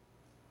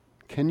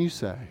 Can you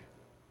say,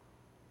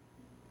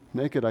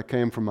 naked I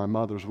came from my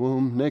mother's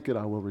womb, naked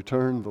I will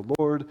return. The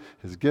Lord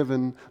has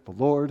given, the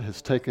Lord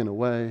has taken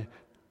away.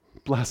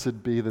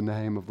 Blessed be the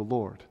name of the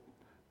Lord.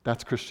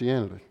 That's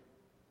Christianity.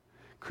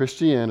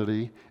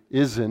 Christianity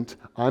isn't,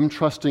 I'm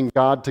trusting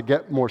God to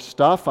get more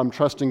stuff, I'm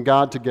trusting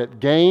God to get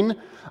gain,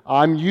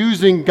 I'm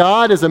using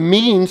God as a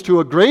means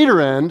to a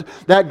greater end.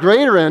 That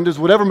greater end is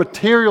whatever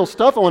material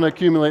stuff I want to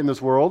accumulate in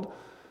this world.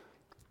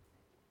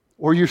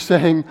 Or you're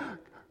saying,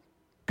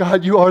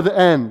 God, you are the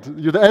end.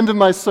 You're the end of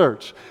my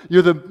search.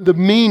 You're the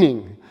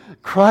meaning.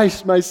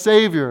 Christ, my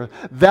Savior.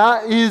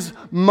 That is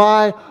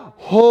my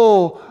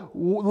whole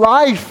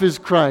life is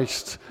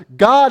Christ.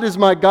 God is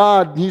my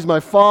God. He's my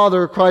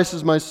Father. Christ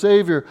is my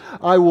Savior.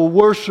 I will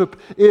worship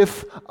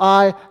if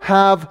I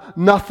have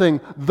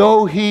nothing.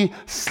 Though He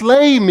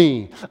slay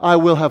me, I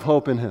will have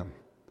hope in Him.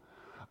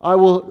 I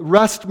will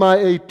rest my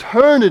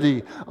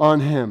eternity on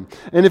Him.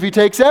 And if He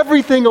takes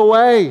everything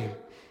away,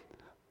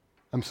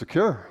 I'm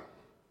secure.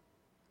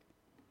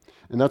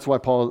 And that's why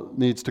Paul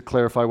needs to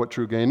clarify what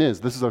true gain is.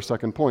 This is our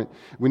second point.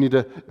 We need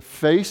to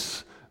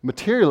face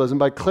materialism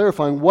by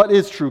clarifying what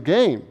is true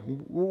gain.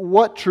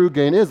 What true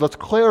gain is. Let's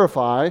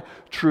clarify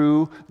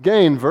true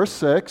gain. Verse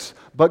 6,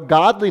 but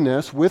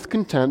godliness with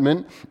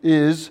contentment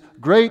is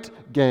great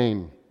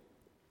gain.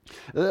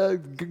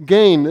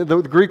 Gain,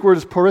 the Greek word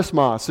is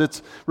porismos.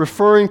 It's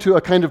referring to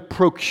a kind of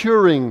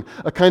procuring,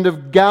 a kind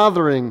of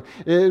gathering.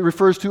 It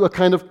refers to a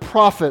kind of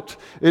profit.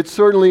 It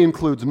certainly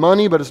includes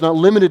money, but it's not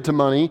limited to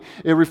money.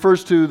 It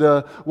refers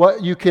to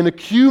what you can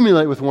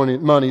accumulate with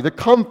money, the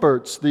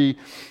comforts, the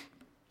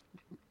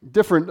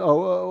different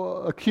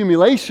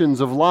accumulations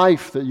of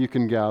life that you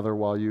can gather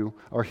while you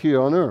are here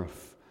on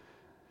earth.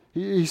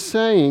 He's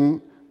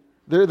saying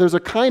there's a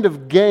kind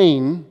of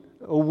gain,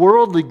 a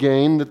worldly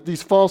gain that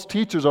these false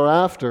teachers are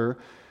after,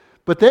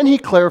 but then he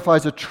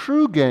clarifies a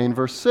true gain,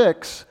 verse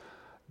 6,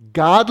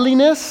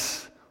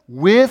 godliness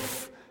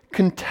with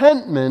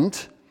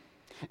contentment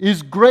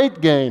is great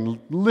gain.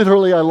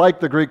 Literally, I like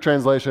the Greek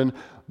translation,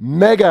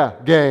 mega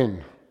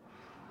gain.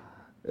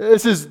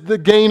 This is the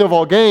gain of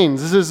all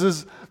gains.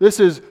 This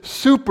is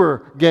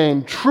super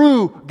gain,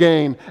 true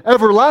gain,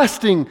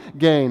 everlasting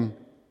gain.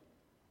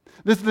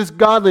 This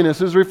godliness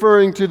is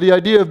referring to the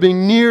idea of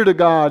being near to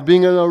God,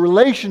 being in a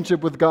relationship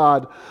with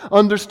God,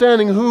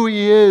 understanding who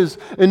He is,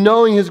 and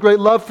knowing His great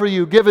love for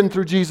you given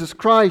through Jesus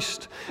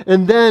Christ.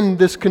 And then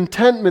this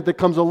contentment that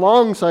comes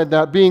alongside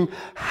that, being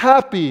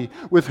happy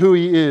with who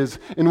He is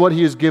and what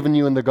He has given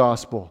you in the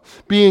gospel.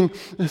 Being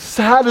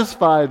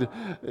satisfied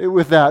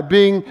with that,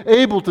 being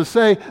able to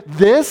say,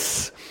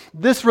 this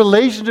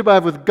relationship I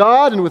have with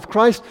God and with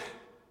Christ,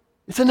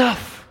 it's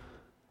enough.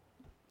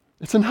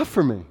 It's enough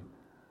for me.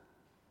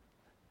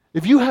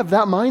 If you have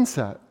that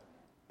mindset,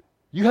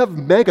 you have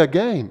mega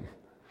gain.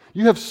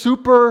 You have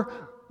super,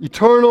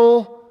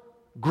 eternal,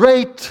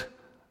 great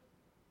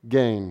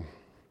gain.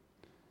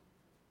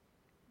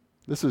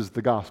 This is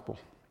the gospel.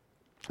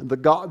 The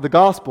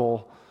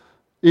gospel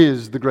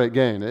is the great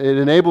gain. It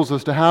enables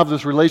us to have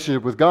this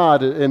relationship with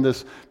God and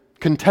this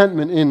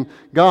contentment in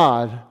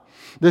God.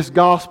 This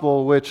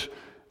gospel, which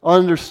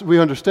we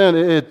understand,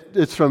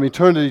 it's from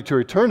eternity to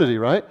eternity,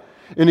 right?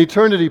 In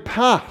eternity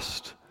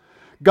past,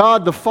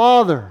 God the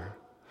Father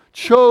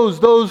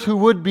chose those who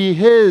would be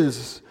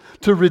His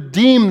to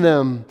redeem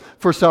them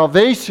for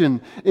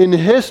salvation. In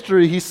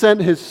history, He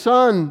sent His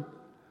Son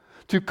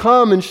to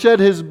come and shed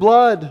His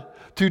blood,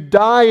 to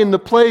die in the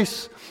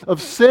place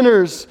of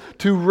sinners,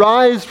 to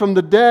rise from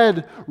the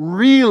dead,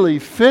 really,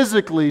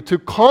 physically, to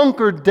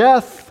conquer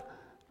death.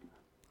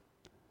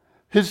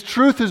 His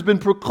truth has been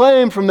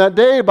proclaimed from that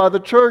day by the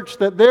church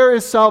that there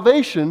is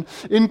salvation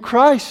in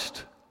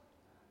Christ.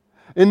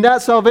 And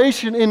that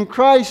salvation in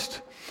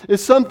Christ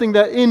is something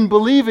that in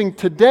believing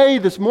today,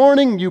 this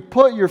morning, you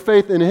put your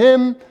faith in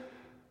Him,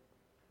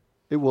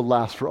 it will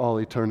last for all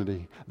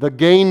eternity. The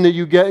gain that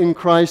you get in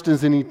Christ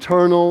is an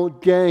eternal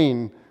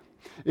gain.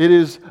 It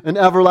is an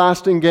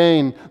everlasting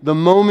gain. The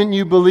moment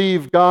you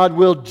believe, God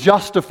will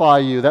justify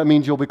you. That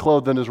means you'll be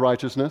clothed in His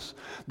righteousness.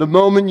 The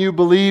moment you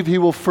believe, He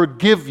will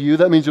forgive you.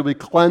 That means you'll be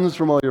cleansed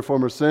from all your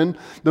former sin.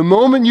 The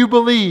moment you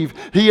believe,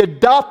 He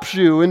adopts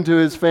you into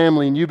His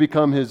family and you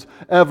become His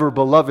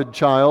ever-beloved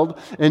child.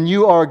 And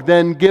you are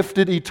then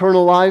gifted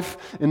eternal life.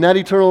 And that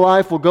eternal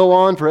life will go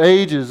on for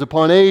ages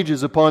upon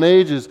ages upon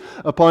ages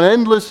upon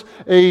endless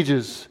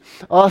ages.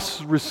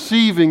 Us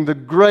receiving the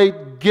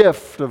great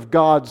gift of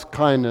God's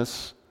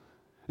kindness.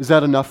 Is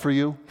that enough for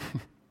you?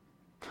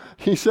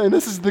 He's saying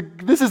this is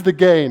the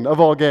gain of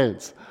all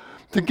gains.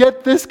 To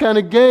get this kind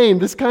of gain,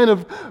 this kind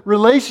of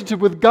relationship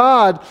with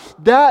God,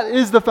 that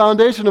is the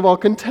foundation of all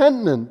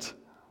contentment.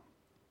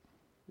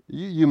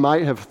 You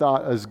might have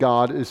thought as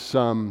God is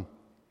some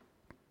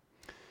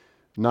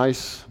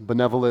nice,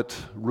 benevolent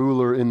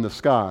ruler in the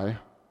sky,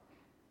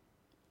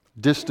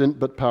 distant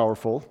but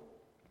powerful,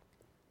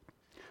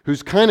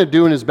 who's kind of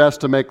doing his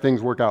best to make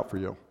things work out for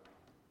you.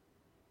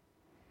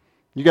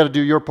 You got to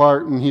do your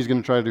part, and He's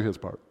going to try to do His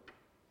part.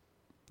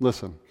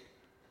 Listen,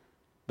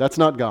 that's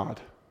not God.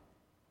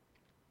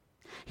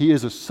 He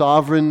is a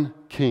sovereign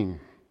king.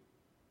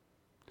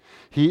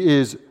 He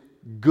is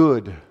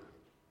good,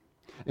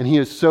 and He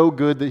is so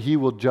good that He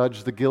will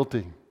judge the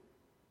guilty.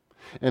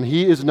 And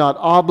He is not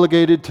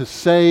obligated to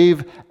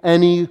save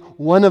any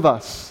one of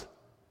us.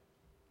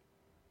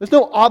 There's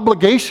no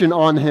obligation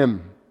on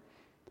Him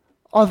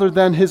other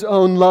than His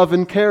own love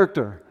and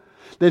character,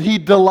 that He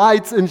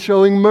delights in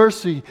showing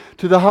mercy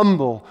to the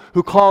humble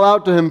who call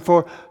out to Him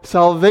for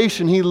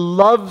salvation. He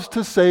loves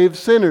to save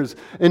sinners,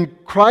 and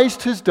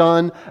Christ has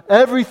done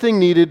everything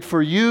needed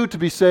for you to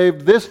be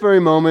saved this very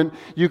moment.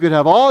 You could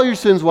have all your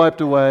sins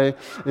wiped away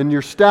and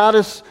your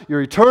status,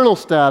 your eternal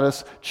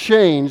status,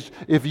 changed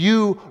if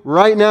you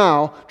right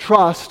now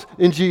trust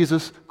in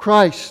Jesus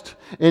Christ.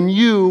 And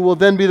you will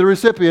then be the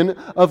recipient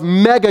of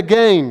mega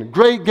gain,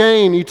 great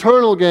gain,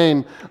 eternal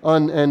gain,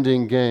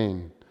 unending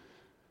gain.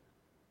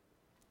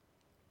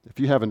 If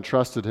you haven't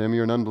trusted Him,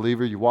 you're an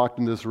unbeliever, you walked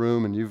in this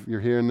room and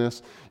you're hearing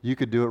this, you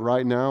could do it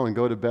right now and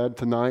go to bed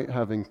tonight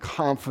having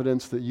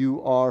confidence that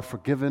you are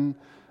forgiven,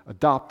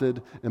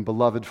 adopted, and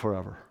beloved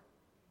forever.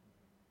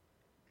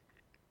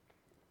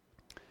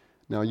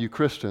 Now, you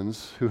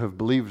Christians who have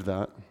believed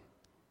that,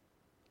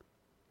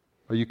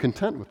 are you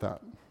content with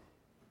that?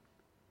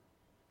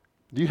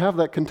 Do you have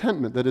that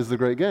contentment that is the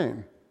great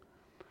gain?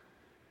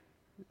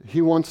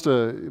 He wants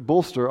to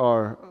bolster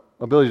our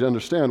ability to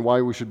understand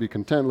why we should be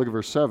content. Look at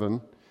verse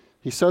 7.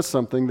 He says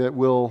something that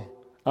will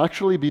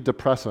actually be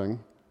depressing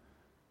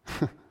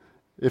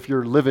if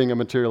you're living a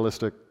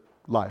materialistic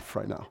life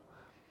right now.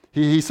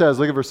 He says,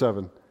 look at verse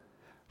 7,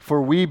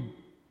 "For we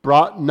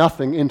brought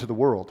nothing into the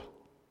world,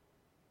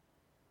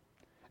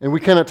 and we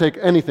cannot take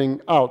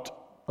anything out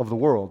of the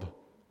world."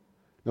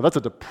 Now that's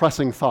a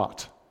depressing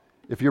thought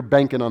if you're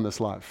banking on this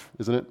life,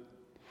 isn't it?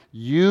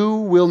 You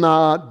will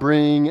not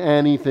bring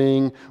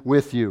anything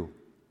with you.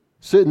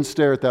 Sit and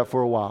stare at that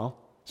for a while.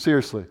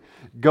 Seriously.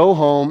 Go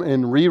home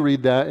and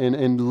reread that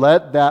and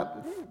let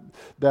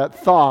that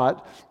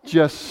thought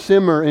just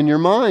simmer in your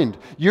mind.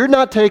 You're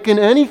not taking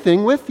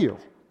anything with you.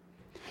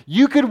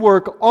 You could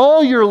work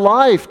all your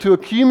life to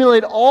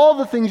accumulate all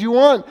the things you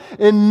want,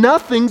 and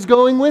nothing's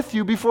going with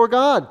you before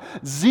God.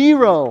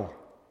 Zero.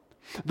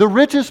 The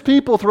richest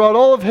people throughout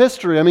all of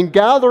history,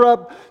 gather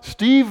up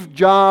Steve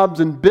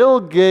Jobs and Bill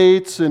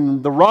Gates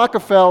and the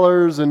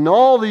Rockefellers and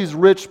all these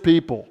rich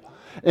people,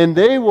 and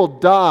they will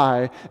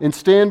die and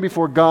stand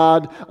before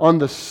God on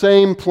the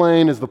same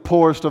plane as the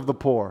poorest of the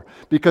poor,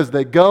 because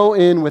they go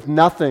in with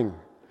nothing.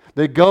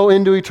 They go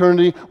into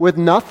eternity with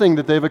nothing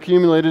that they've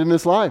accumulated in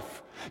this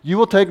life. You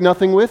will take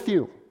nothing with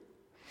you.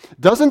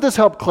 Doesn't this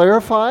help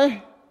clarify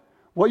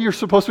what you're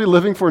supposed to be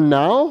living for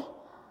now?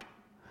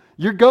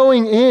 You're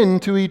going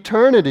into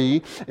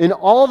eternity, and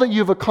all that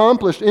you've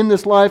accomplished in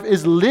this life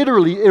is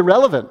literally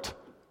irrelevant.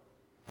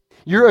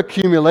 Your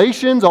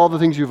accumulations, all the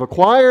things you've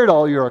acquired,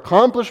 all your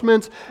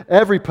accomplishments,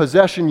 every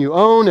possession you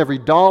own, every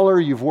dollar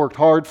you've worked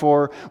hard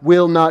for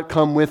will not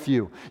come with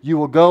you. You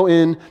will go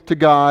in to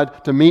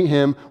God to meet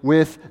Him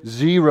with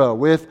zero,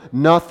 with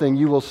nothing.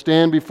 You will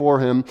stand before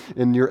Him,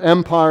 and your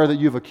empire that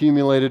you've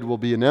accumulated will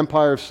be an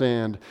empire of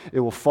sand. It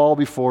will fall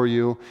before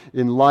you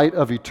in light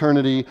of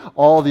eternity.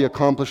 All the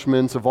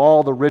accomplishments of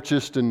all the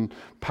richest and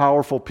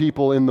powerful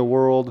people in the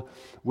world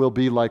will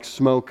be like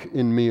smoke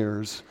in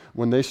mirrors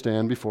when they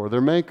stand before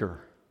their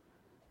Maker.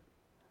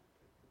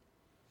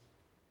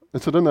 And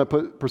so in that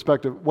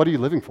perspective, what are you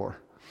living for?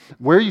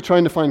 Where are you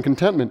trying to find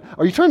contentment?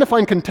 Are you trying to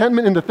find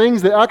contentment in the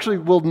things that actually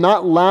will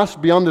not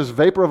last beyond this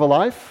vapor of a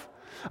life?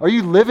 Are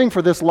you living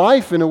for this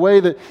life in a way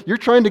that you're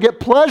trying to get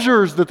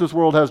pleasures that this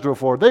world has to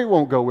afford? They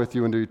won't go with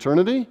you into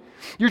eternity.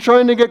 You're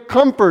trying to get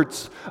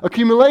comforts,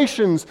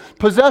 accumulations,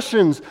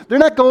 possessions. They're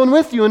not going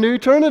with you into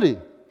eternity.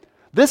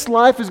 This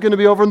life is going to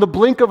be over in the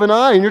blink of an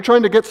eye, and you're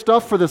trying to get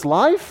stuff for this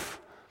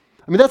life?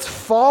 I mean, that's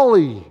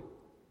folly.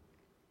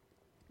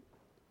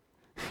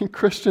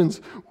 Christians,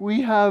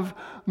 we have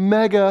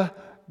mega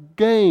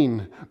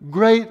gain,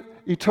 great,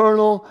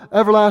 eternal,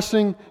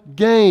 everlasting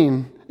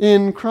gain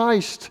in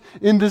Christ,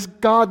 in this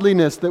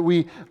godliness that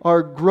we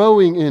are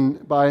growing in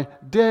by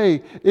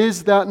day.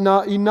 Is that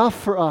not enough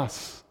for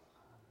us?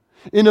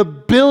 In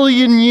 1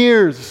 billion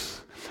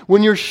years,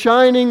 when you're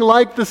shining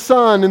like the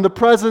sun in the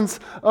presence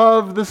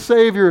of the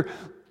Savior,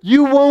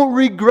 you won't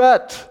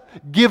regret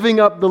giving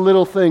up the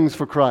little things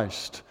for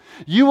Christ.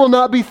 You will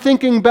not be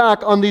thinking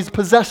back on these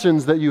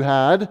possessions that you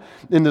had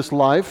in this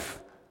life.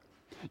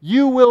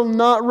 You will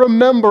not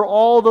remember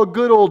all the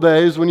good old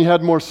days when you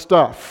had more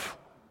stuff.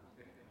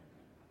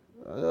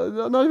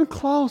 Not even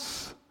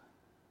close.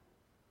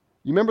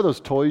 You remember those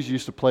toys you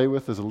used to play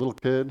with as a little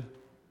kid?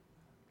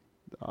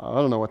 I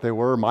don't know what they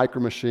were,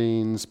 Micro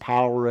Machines,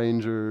 Power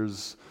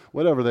Rangers,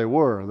 whatever they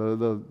were,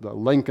 the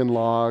Lincoln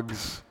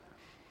Logs.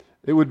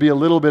 It would be a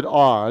little bit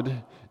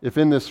odd if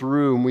in this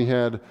room we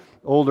had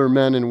older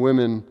men and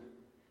women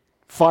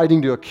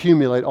fighting to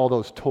accumulate all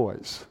those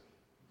toys.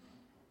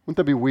 Wouldn't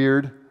that be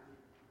weird?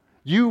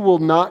 You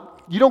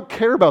don't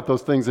care about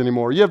those things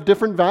anymore. You have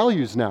different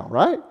values now,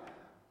 right?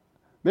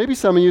 Maybe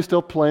some of you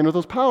still playing with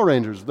those Power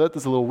Rangers. That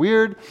is a little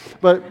weird,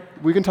 but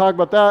we can talk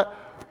about that.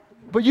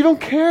 But you don't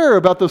care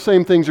about those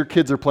same things your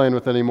kids are playing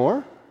with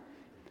anymore.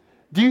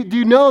 Do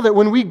you know that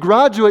when we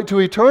graduate to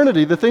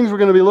eternity, the things we're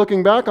going to be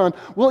looking back on,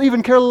 we'll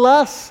even care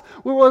less?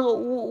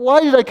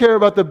 Why did I care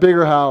about the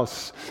bigger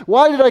house?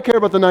 Why did I care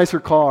about the nicer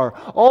car?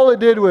 All it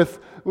did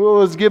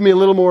was give me a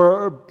little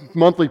more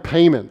monthly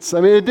payments. I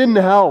mean, it didn't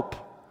help.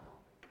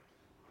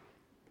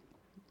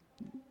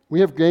 We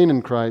have gain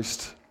in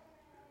Christ.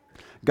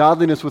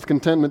 Godliness with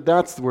contentment,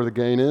 that's where the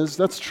gain is.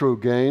 That's true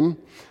gain.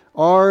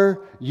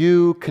 Are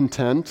you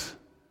content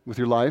with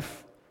your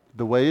life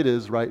the way it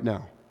is right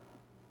now?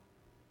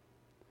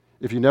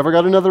 If you never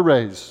got another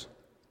raise,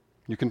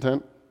 you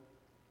content?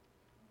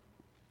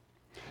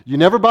 You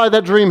never buy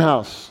that dream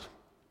house,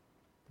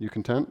 you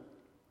content?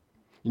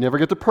 You never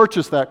get to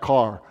purchase that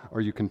car,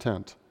 are you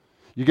content?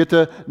 You get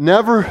to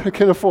never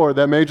can afford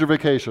that major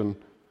vacation.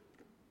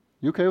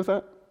 You okay with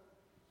that?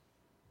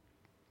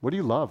 What do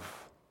you love?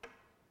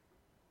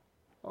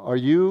 Are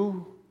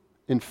you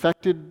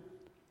infected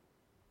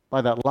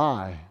by that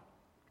lie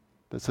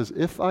that says,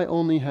 if I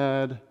only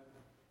had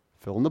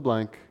fill in the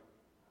blank,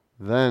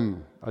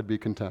 then I'd be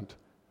content?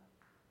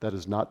 That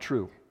is not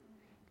true.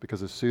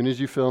 Because as soon as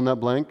you fill in that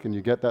blank and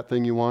you get that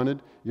thing you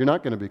wanted, you're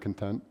not going to be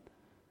content.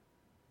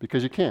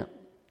 Because you can't.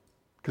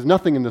 Because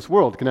nothing in this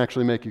world can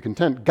actually make you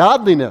content.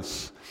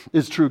 Godliness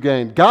is true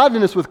gain.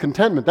 Godliness with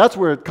contentment, that's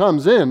where it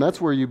comes in. That's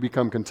where you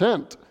become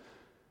content.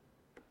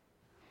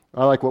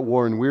 I like what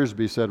Warren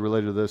Wiersbe said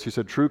related to this. He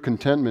said, true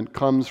contentment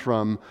comes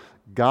from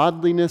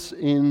godliness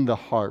in the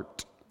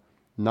heart,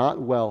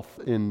 not wealth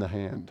in the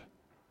hand.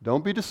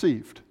 Don't be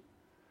deceived.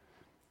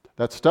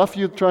 That stuff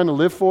you're trying to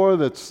live for,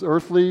 that's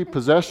earthly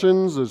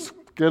possessions, is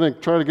going to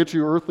try to get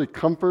you earthly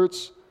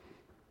comforts,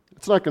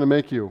 it's not going to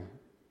make you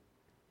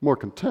more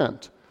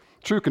content.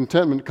 True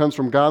contentment comes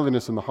from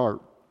godliness in the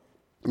heart.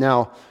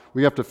 Now,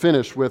 we have to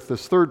finish with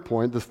this third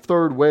point. The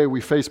third way we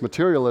face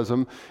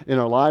materialism in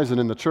our lives and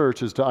in the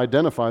church is to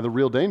identify the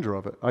real danger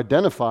of it.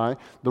 Identify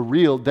the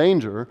real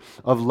danger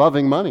of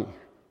loving money.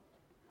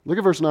 Look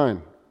at verse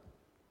 9.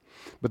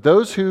 But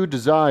those who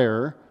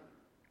desire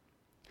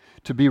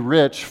to be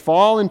rich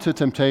fall into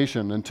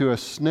temptation, into a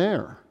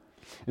snare,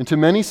 into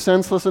many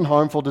senseless and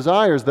harmful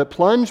desires that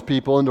plunge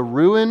people into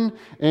ruin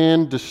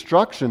and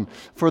destruction.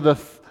 For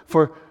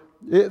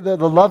the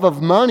love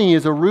of money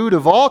is a root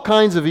of all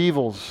kinds of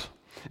evils.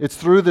 It's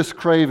through this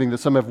craving that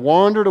some have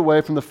wandered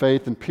away from the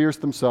faith and pierced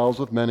themselves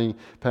with many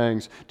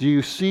pangs. Do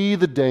you see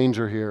the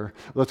danger here?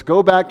 Let's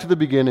go back to the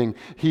beginning.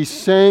 He's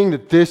saying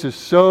that this is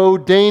so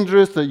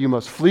dangerous that you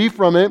must flee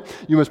from it.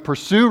 You must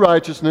pursue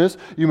righteousness.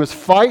 You must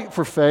fight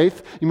for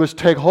faith. You must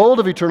take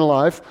hold of eternal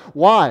life.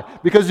 Why?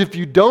 Because if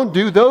you don't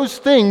do those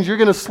things, you're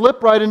going to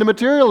slip right into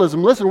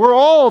materialism. Listen, we're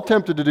all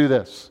tempted to do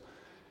this.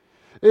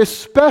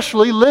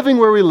 Especially living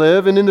where we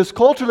live and in this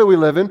culture that we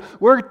live in,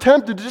 we're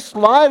tempted to just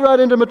slide right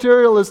into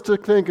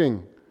materialistic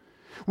thinking.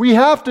 We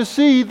have to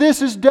see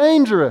this is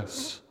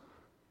dangerous.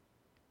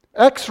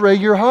 X-ray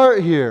your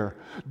heart here.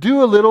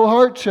 Do a little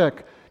heart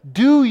check.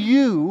 Do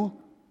you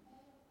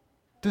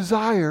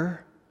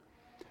desire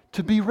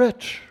to be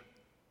rich?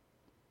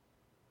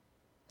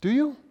 Do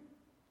you?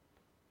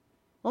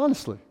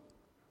 Honestly.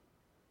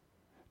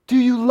 Do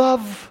you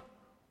love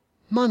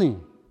money?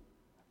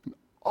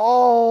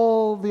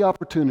 All the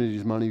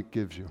opportunities money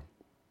gives you.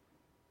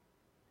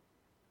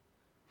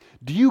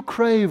 Do you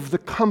crave the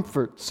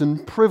comforts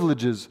and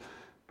privileges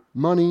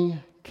money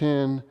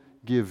can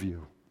give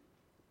you?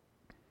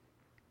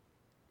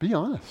 Be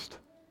honest.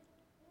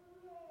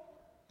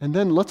 And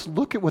then let's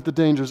look at what the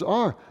dangers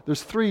are.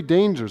 There's 3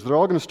 dangers. They're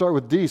all going to start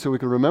with D so we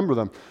can remember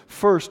them.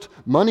 First,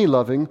 money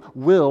loving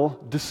will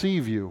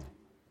deceive you.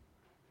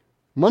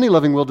 Money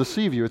loving will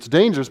deceive you. It's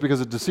dangerous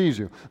because it deceives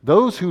you.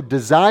 Those who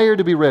desire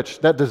to be rich,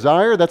 that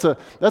desire, that's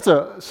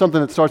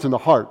something that starts in the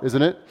heart,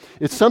 isn't it?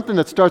 It's something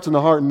that starts in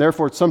the heart, and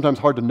therefore it's sometimes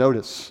hard to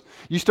notice.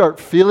 You start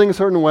feeling a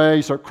certain way,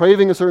 you start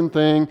craving a certain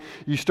thing,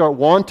 you start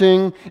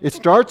wanting. It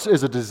starts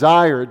as a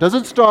desire. It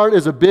doesn't start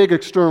as a big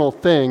external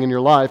thing in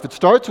your life. It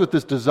starts with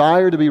this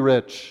desire to be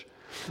rich.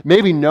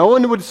 Maybe no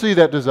one would see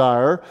that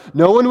desire,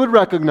 no one would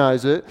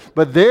recognize it,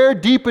 but there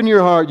deep in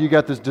your heart you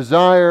got this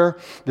desire,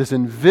 this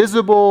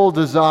invisible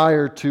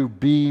desire to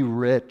be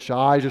rich.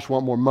 I just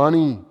want more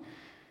money.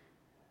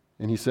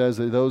 And he says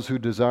that those who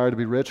desire to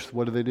be rich,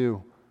 what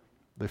do?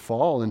 They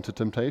fall into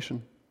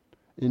temptation,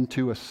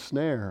 into a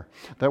snare.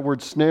 That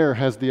word snare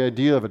has the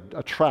idea of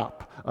a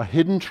trap, a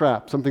hidden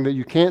trap, something that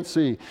you can't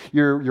see.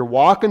 You're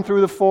walking through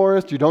the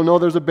forest, you don't know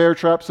there's a bear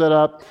trap set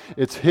up,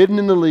 it's hidden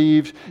in the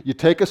leaves, you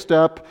take a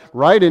step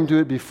right into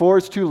it before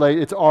it's too late,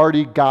 it's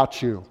already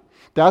got you.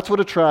 That's what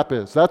a trap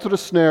is. That's what a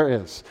snare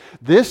is.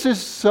 This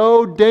is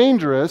so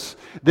dangerous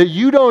that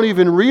you don't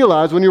even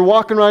realize when you're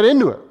walking right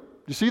into it.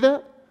 You see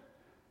that?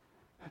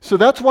 So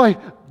that's why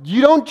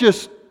you don't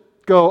just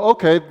go,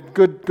 okay,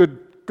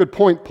 good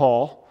point,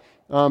 Paul.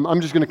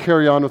 I'm just going to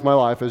carry on with my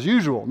life as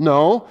usual.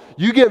 No,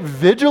 you get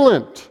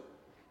vigilant.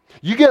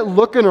 You get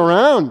looking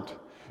around.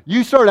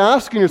 You start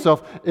asking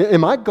yourself,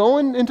 am I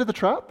going into the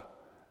trap?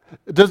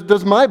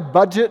 Does my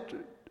budget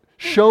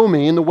show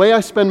me, in the way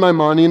I spend my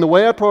money, in the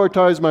way I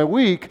prioritize my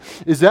week,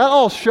 is that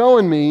all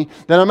showing me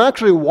that I'm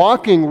actually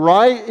walking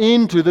right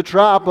into the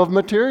trap of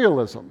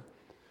materialism?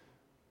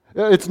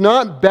 It's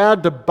not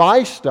bad to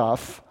buy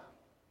stuff,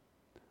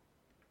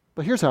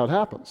 but here's how it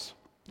happens.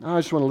 I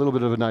just want a little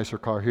bit of a nicer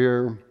car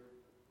here.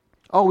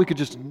 Oh, we could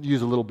just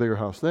use a little bigger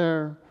house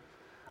there.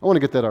 I want to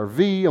get that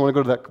RV. I want to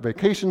go to that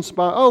vacation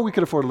spot. Oh, we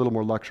could afford a little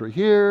more luxury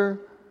here.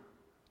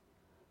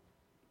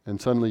 And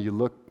suddenly you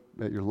look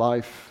at your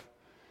life,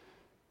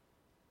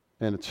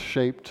 and it's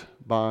shaped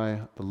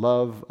by the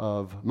love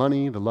of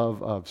money, the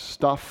love of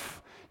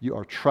stuff. You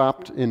are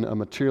trapped in a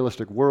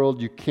materialistic world.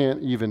 You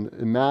can't even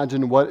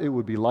imagine what it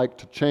would be like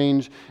to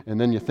change. And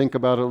then you think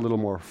about it a little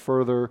more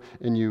further,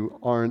 and you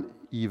aren't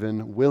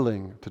even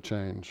willing to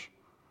change.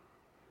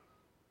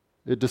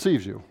 It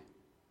deceives you.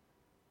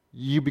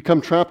 You become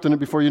trapped in it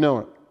before you know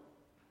it.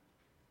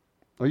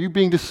 Are you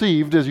being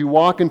deceived as you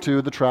walk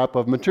into the trap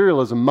of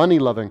materialism, money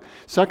loving?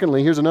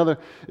 Secondly, here's another.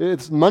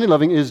 Money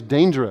loving is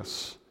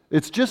dangerous.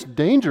 It's just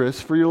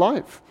dangerous for your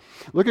life.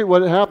 Look at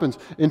what happens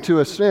into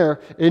a snare,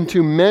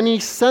 into many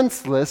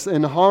senseless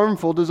and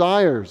harmful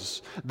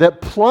desires that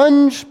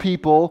plunge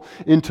people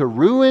into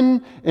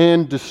ruin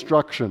and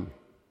destruction.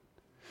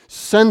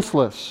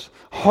 Senseless,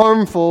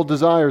 harmful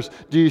desires.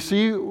 Do you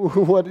see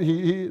what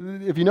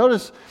if you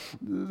notice,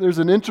 there's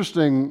an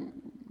interesting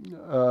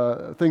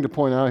thing to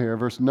point out here.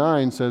 Verse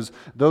 9 says,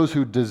 those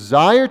who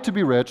desire to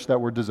be rich, that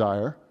word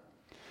desire.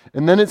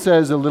 And then it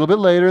says a little bit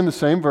later in the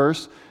same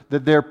verse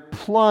that they're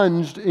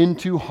plunged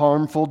into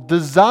harmful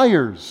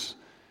desires.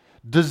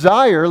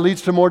 Desire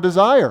leads to more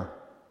desire.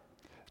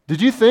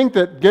 Did you think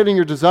that getting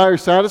your desire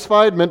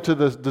satisfied meant to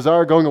the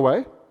desire going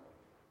away?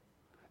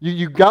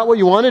 You got what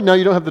you wanted, now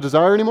you don't have the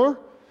desire anymore?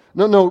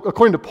 No,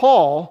 according to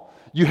Paul,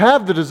 you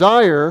have the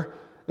desire,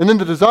 and then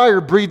the desire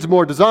breeds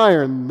more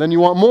desire, and then you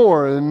want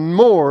more and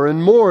more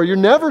and more. You're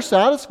never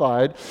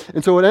satisfied.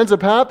 And so what ends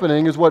up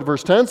happening is what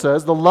verse 10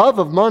 says, the love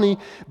of money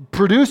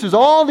produces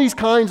all these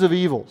kinds of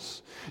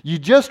evils. You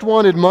just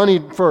wanted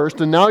money first,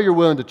 and now you're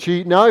willing to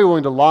cheat, now you're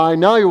willing to lie,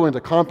 now you're willing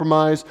to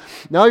compromise,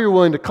 now you're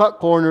willing to cut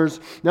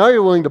corners, now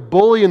you're willing to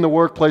bully in the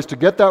workplace to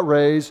get that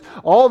raise.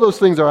 All those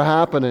things are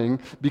happening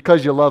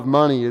because you love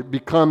money. It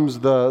becomes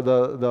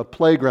the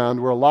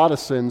playground where a lot of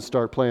sins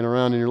start playing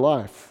around in your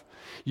life.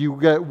 You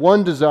get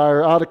one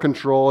desire out of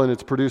control, and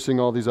it's producing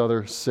all these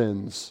other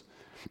sins.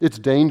 It's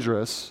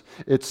dangerous,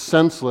 it's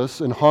senseless,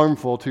 and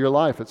harmful to your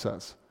life, it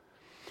says.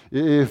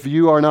 If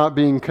you are not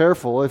being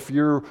careful, if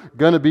you're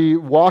going to be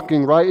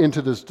walking right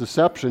into this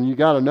deception, you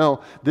got to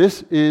know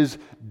this is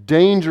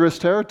dangerous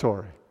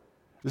territory.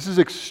 This is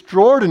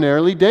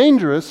extraordinarily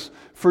dangerous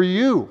for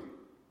you.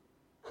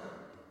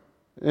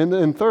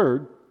 And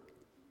third,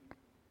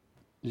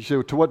 you say,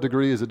 to what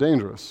degree is it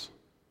dangerous?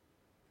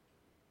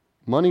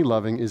 Money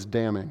loving is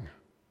damning.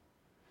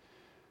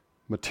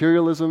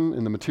 Materialism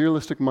and the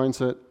materialistic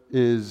mindset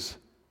is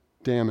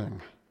damning.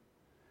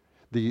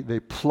 They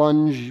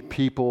plunge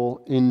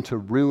people into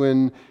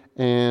ruin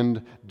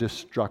and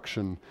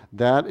destruction.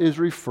 That is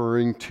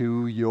referring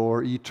to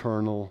your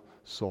eternal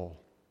soul.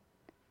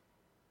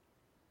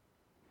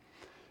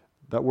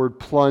 That word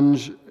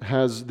plunge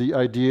has the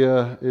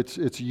idea,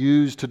 it's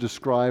used to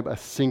describe a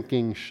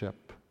sinking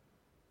ship.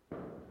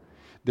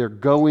 They're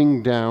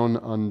going down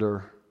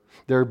under.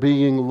 They're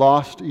being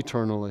lost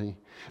eternally.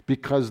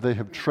 because they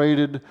have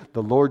traded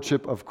the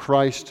lordship of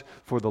Christ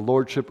for the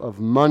lordship of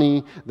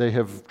money. They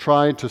have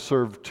tried to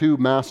serve two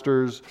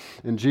masters.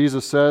 And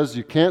Jesus says,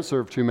 you can't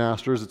serve two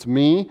masters. It's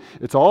me,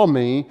 it's all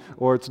me,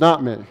 or it's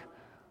not me.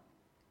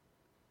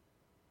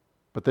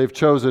 But they've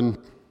chosen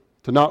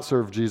to not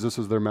serve Jesus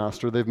as their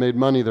master. They've made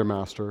money their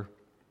master.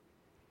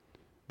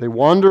 They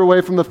wander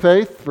away from the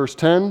faith, verse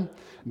 10.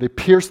 They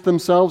pierce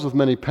themselves with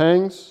many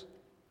pangs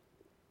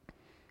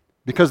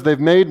because they've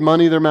made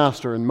money their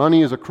master, and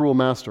money is a cruel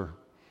master.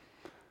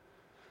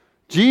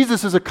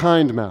 Jesus is a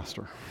kind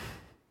master.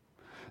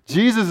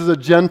 Jesus is a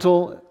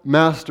gentle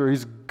master.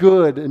 He's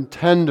good and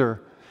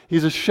tender.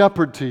 He's a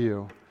shepherd to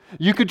you.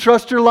 You could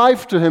trust your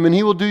life to him, and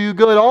he will do you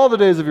good all the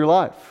days of your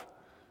life.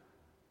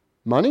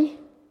 Money?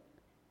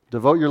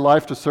 Devote your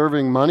life to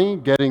serving money,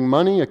 getting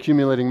money,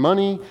 accumulating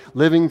money,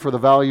 living for the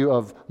value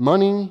of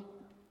money.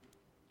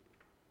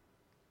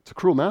 It's a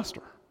cruel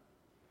master.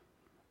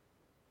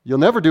 You'll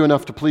never do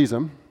enough to please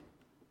him.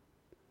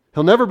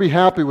 He'll never be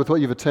happy with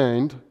what you've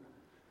attained.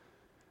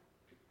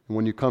 And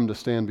when you come to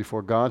stand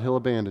before God, he'll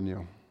abandon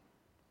you.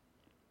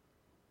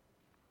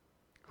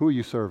 Who are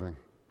you serving?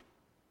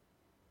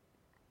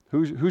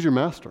 Who's your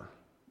master?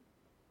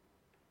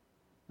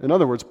 In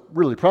other words,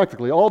 really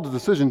practically, all the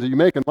decisions that you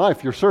make in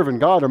life, you're serving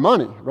God or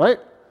money, right?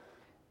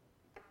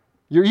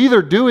 You're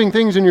either doing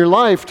things in your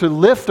life to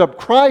lift up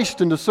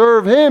Christ and to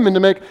serve him and to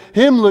make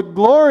him look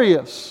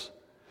glorious.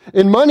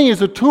 And money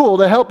is a tool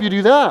to help you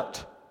do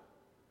that.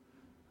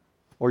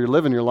 Or you're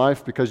living your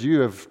life because you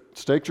have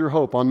staked your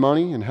hope on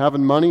money, and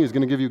having money is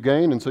going to give you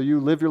gain, and so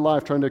you live your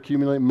life trying to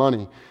accumulate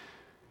money.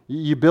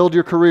 You build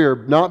your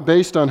career not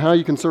based on how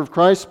you can serve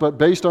Christ, but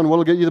based on what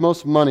will get you the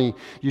most money.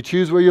 You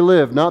choose where you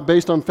live, not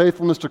based on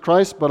faithfulness to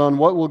Christ, but on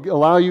what will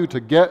allow you to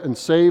get and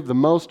save the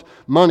most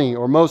money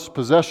or most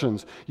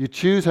possessions. You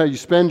choose how you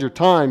spend your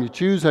time. You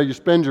choose how you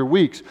spend your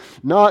weeks,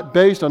 not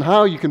based on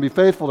how you can be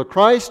faithful to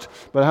Christ,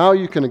 but how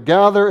you can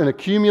gather and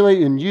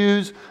accumulate and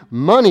use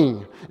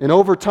money. And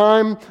over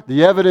time,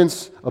 the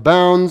evidence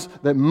abounds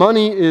that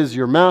money is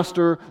your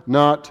master,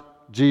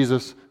 not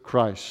Jesus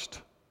Christ.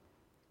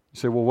 You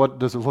say, well, what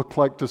does it look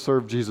like to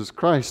serve Jesus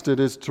Christ? It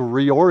is to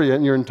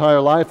reorient your entire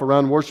life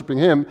around worshiping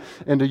him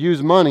and to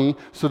use money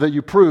so that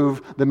you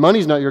prove that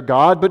money's not your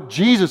God, but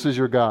Jesus is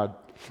your God.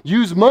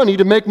 Use money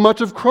to make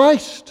much of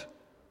Christ.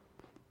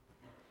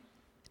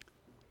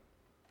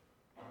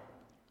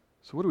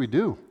 So what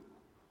do?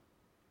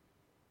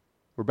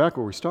 We're back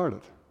where we started.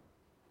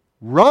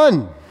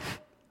 Run!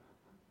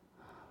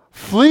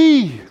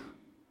 Flee!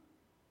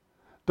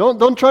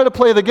 Don't try to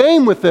play the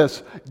game with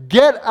this.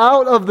 Get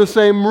out of the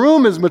same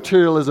room as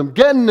materialism.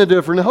 Get in a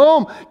different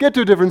home. Get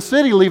to a different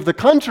city. Leave the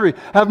country.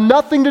 Have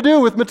nothing to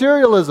do with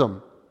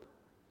materialism.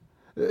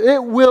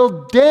 It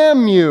will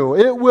damn you.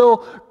 It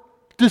will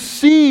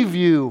deceive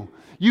you.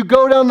 You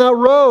go down that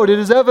road, it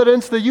is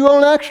evidence that you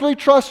don't actually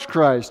trust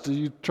Christ.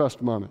 You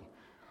trust money.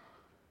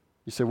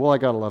 You say, well, I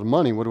got a lot of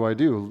money. What do I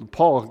do?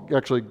 Paul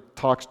actually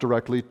talks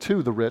directly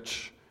to the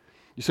rich.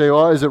 You say,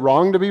 well, is it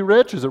wrong to be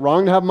rich? Is it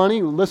wrong to have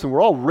money? Listen,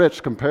 we're all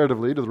rich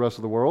comparatively to the rest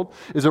of the world.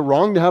 Is it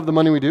wrong to have the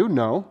money we do?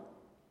 No.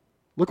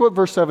 Look what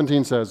verse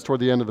 17 says toward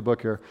the end of the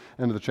book here,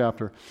 end of the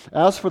chapter.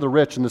 As for the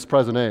rich in this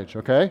present age,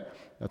 okay?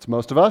 That's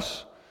most of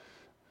us.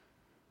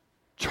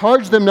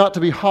 Charge them not to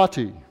be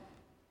haughty,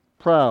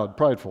 proud,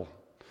 prideful,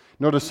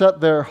 nor to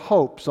set their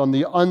hopes on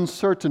the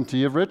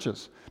uncertainty of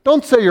riches.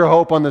 Don't set your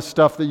hope on the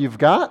stuff that you've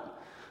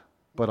got,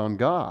 but on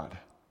God,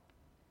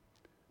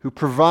 who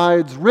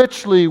provides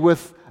richly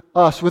with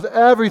us with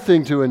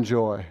everything to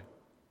enjoy.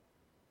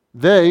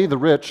 They, the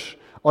rich,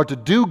 are to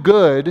do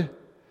good,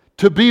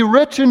 to be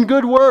rich in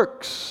good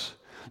works,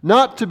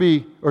 to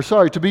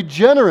be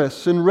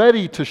generous and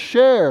ready to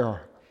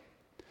share.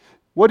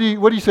 What do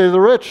you say to the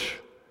rich?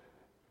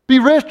 Be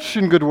rich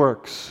in good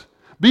works.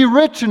 Be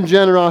rich in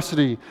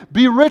generosity.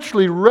 Be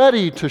richly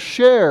ready to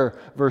share,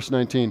 verse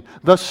 19,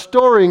 thus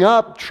storing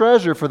up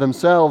treasure for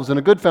themselves and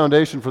a good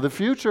foundation for the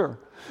future.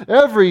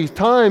 Every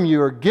time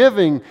you are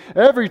giving,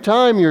 every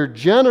time you're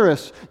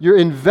generous, you're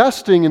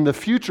investing in the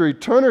future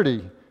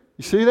eternity.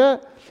 You see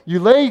that? You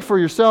lay for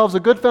yourselves a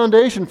good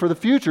foundation for the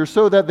future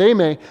so that they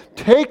may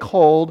take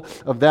hold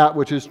of that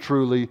which is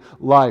truly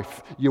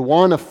life. You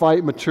want to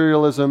fight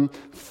materialism.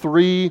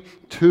 3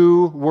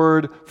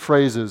 two-word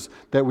phrases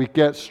that we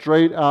get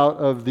straight out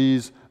of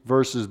these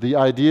verses. The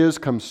ideas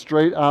come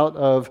straight out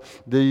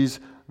of these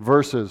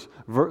verses.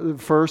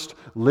 First,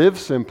 live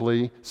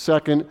simply.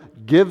 Second,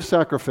 give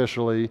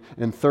sacrificially.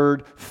 And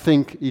third,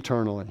 think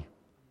eternally.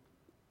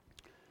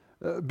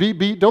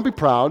 Don't be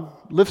proud.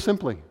 Live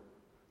simply.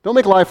 Don't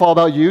make life all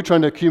about you,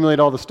 trying to accumulate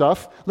all the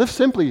stuff. Live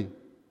simply.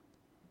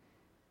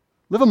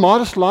 Live a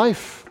modest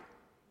life.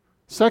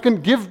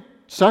 Second, give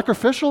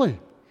sacrificially.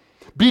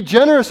 Be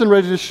generous and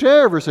ready to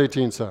share, verse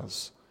 18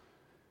 says.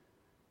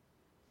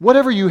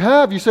 Whatever you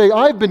have, you say,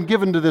 I've been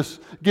given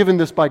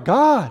this by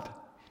God.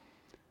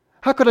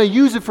 How could I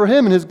use it for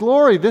him and his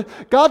glory?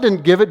 God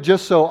didn't give it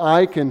just so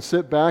I can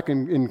sit back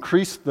and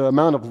increase the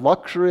amount of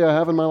luxury I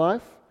have in my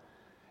life.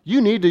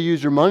 You need to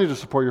use your money to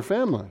support your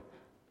family.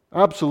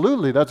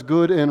 Absolutely, that's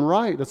good and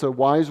right. That's a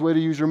wise way to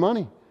use your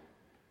money.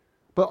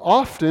 But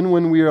often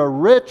when we are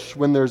rich,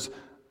 when there's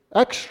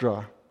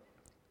extra,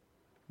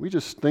 we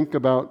just think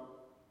about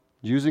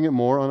using it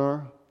more on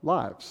our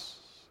lives,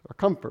 our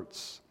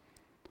comforts.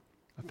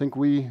 I think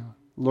we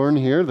learn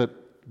here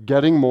that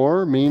getting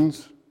more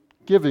means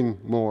giving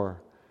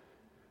more.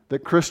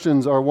 That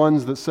Christians are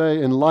ones that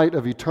say, in light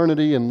of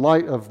eternity, in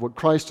light of what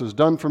Christ has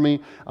done for me,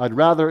 I'd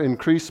rather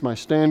increase my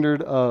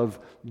standard of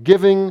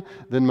giving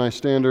than my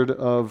standard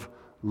of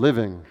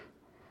living.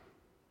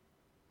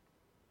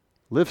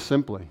 Live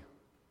simply,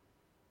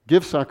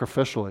 give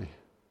sacrificially,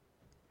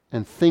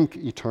 and think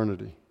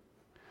eternity.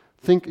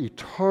 Think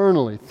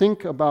eternally.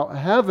 Think about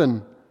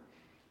heaven.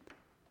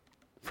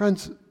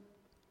 Friends,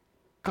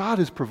 God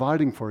is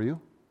providing for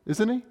you,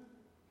 isn't He?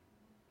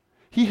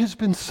 He has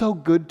been so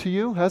good to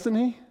you, hasn't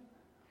He?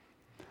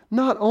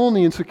 Not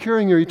only in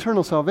securing your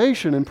eternal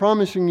salvation and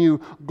promising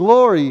you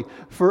glory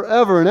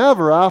forever and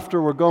ever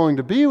after we're going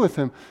to be with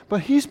Him,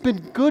 but He's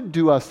been good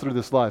to us through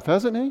this life,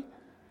 hasn't He?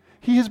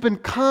 He has been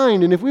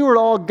kind, and if we were to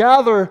all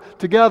gather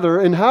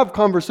together and have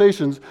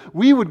conversations,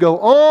 we would go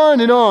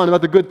on and on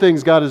about the good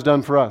things God has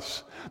done for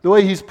us, the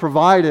way He's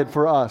provided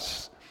for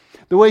us,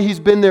 the way He's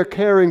been there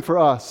caring for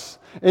us.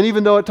 And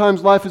even though at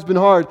times life has been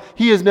hard,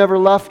 He has never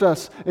left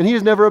us, and He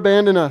has never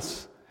abandoned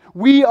us.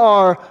 We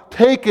are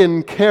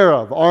taken care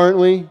of, aren't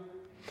we?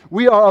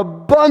 We are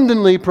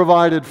abundantly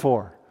provided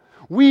for.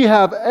 We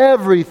have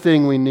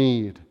everything we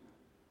need.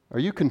 Are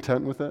you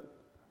content with it?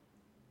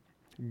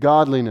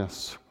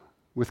 Godliness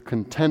with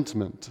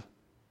contentment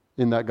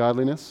in that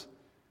godliness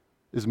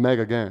is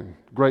mega gain,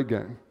 great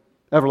gain,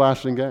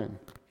 everlasting gain.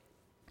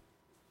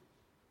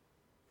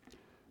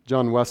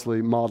 John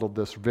Wesley modeled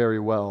this very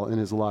well in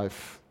his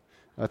life.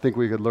 I think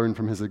we could learn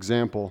from his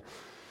example.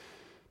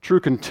 True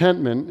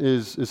contentment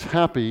is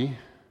happy,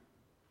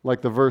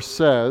 like the verse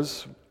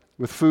says,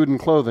 with food and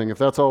clothing. If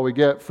that's all we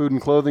get, food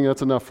and clothing,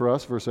 that's enough for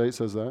us. Verse 8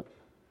 says that.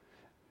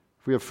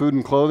 If we have food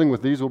and clothing,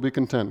 with these we'll be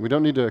content. We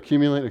don't need to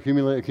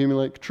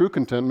accumulate. True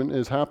contentment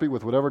is happy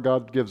with whatever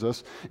God gives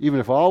us, even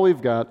if all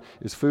we've got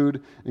is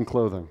food and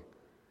clothing.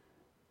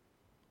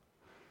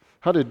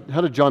 How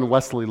did John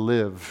Wesley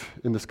live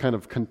in this kind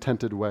of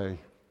contented way?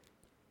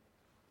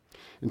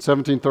 In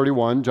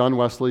 1731, John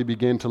Wesley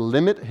began to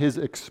limit his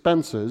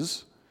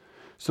expenses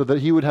so that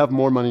he would have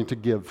more money to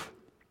give.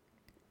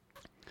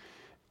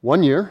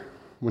 One year,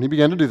 when he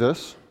began to do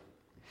this,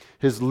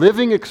 his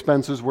living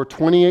expenses were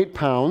 28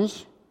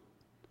 pounds.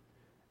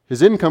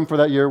 His income for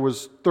that year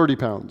was 30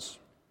 pounds.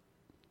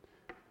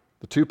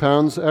 The 2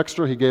 pounds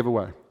extra he gave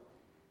away.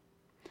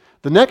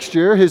 The next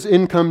year, his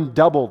income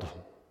doubled.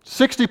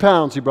 60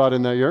 pounds he brought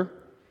in that year.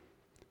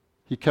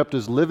 He kept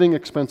his living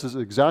expenses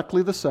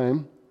exactly the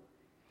same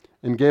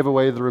and gave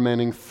away the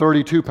remaining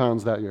 32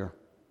 pounds that year.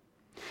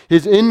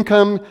 His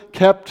income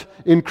kept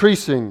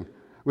increasing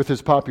with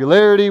his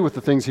popularity, with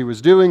the things he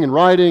was doing and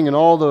writing and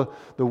all the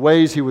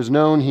ways he was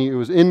known. He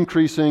was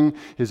increasing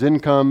his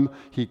income.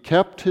 He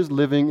kept his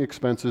living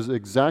expenses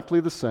exactly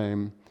the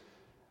same.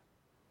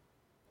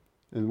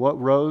 And what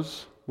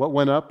rose? What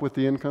went up with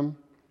the income?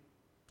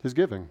 His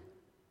giving.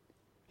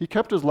 He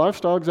kept his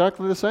lifestyle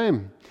exactly the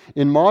same.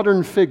 In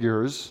modern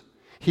figures,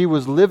 he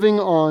was living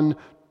on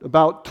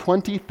about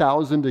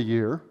 $20,000 a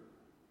year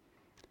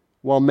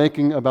while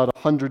making about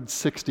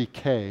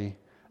 $160K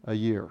a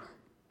year.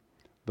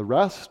 The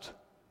rest,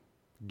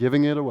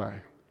 giving it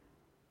away.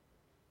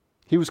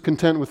 He was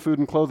content with food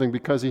and clothing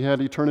because he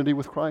had eternity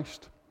with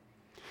Christ.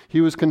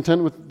 He was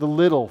content with the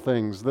little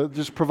things,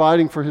 just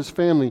providing for his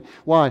family.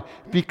 Why?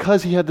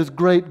 Because he had this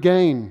great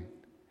gain.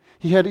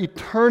 He had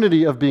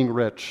eternity of being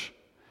rich.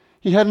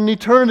 He had an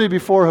eternity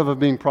before him of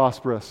being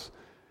prosperous.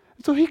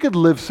 So he could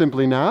live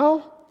simply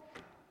now.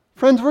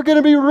 Friends, we're going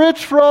to be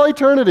rich for all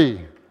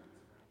eternity.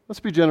 Let's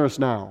be generous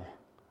now.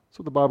 That's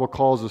what the Bible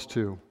calls us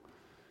to.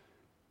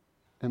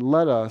 And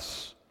let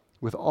us,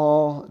 with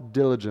all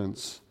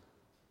diligence,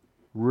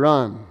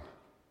 run,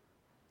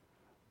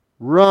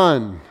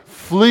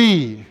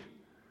 flee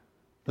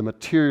the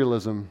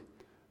materialism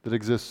that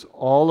exists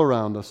all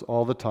around us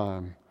all the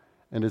time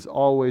and is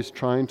always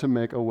trying to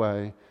make a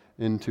way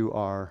into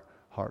our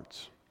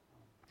hearts.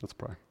 Let's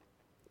pray.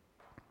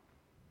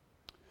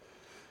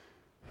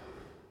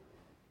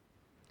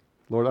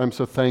 Lord, I'm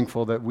so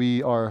thankful that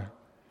we are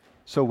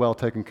so well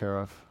taken care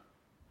of.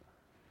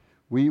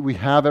 We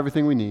have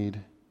everything we need.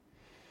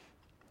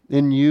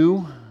 In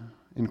you,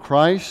 in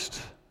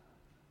Christ,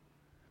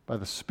 by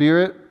the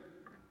Spirit,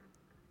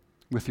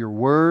 with your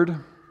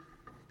Word,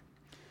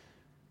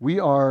 we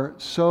are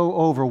so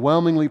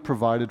overwhelmingly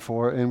provided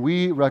for, and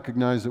we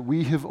recognize that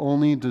we have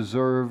only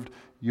deserved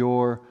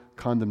your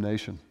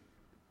condemnation.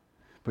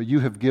 But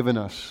you have given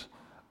us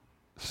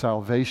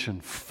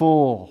salvation,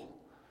 full,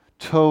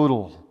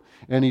 total,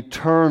 and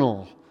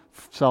eternal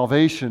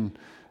salvation,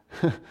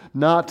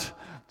 not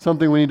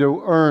something we need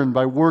to earn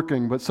by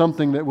working, but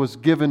something that was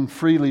given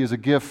freely as a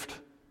gift.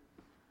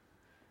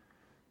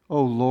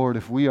 Oh Lord,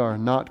 if we are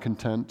not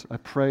content, I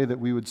pray that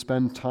we would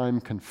spend time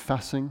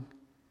confessing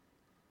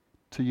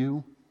to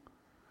you.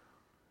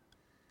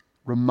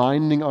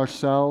 reminding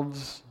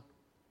ourselves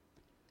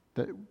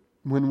that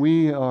when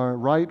we are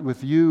right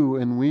with you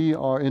and we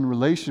are in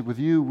relationship with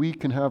you, we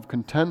can have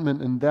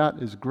contentment, and that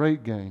is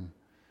great gain.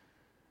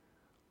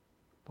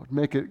 Lord,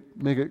 make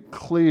it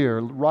clear,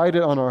 write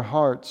it on our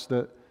hearts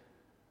that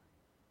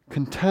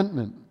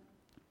contentment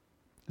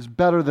is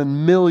better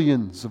than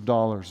millions of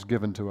dollars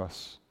given to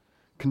us.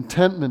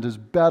 Contentment is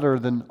better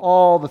than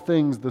all the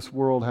things this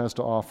world has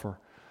to offer.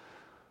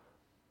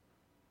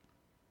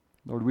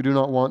 Lord, we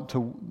don't want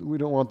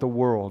the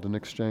world in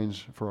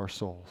exchange for our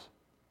souls.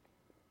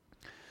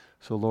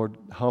 So Lord,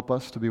 help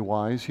us to be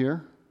wise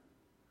here,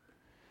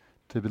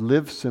 to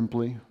live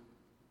simply,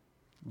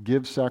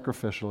 give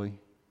sacrificially,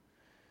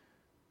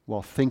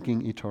 while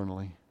thinking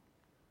eternally,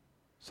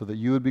 so that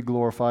you would be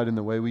glorified in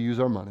the way we use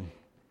our money.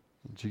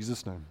 In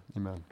Jesus' name, amen.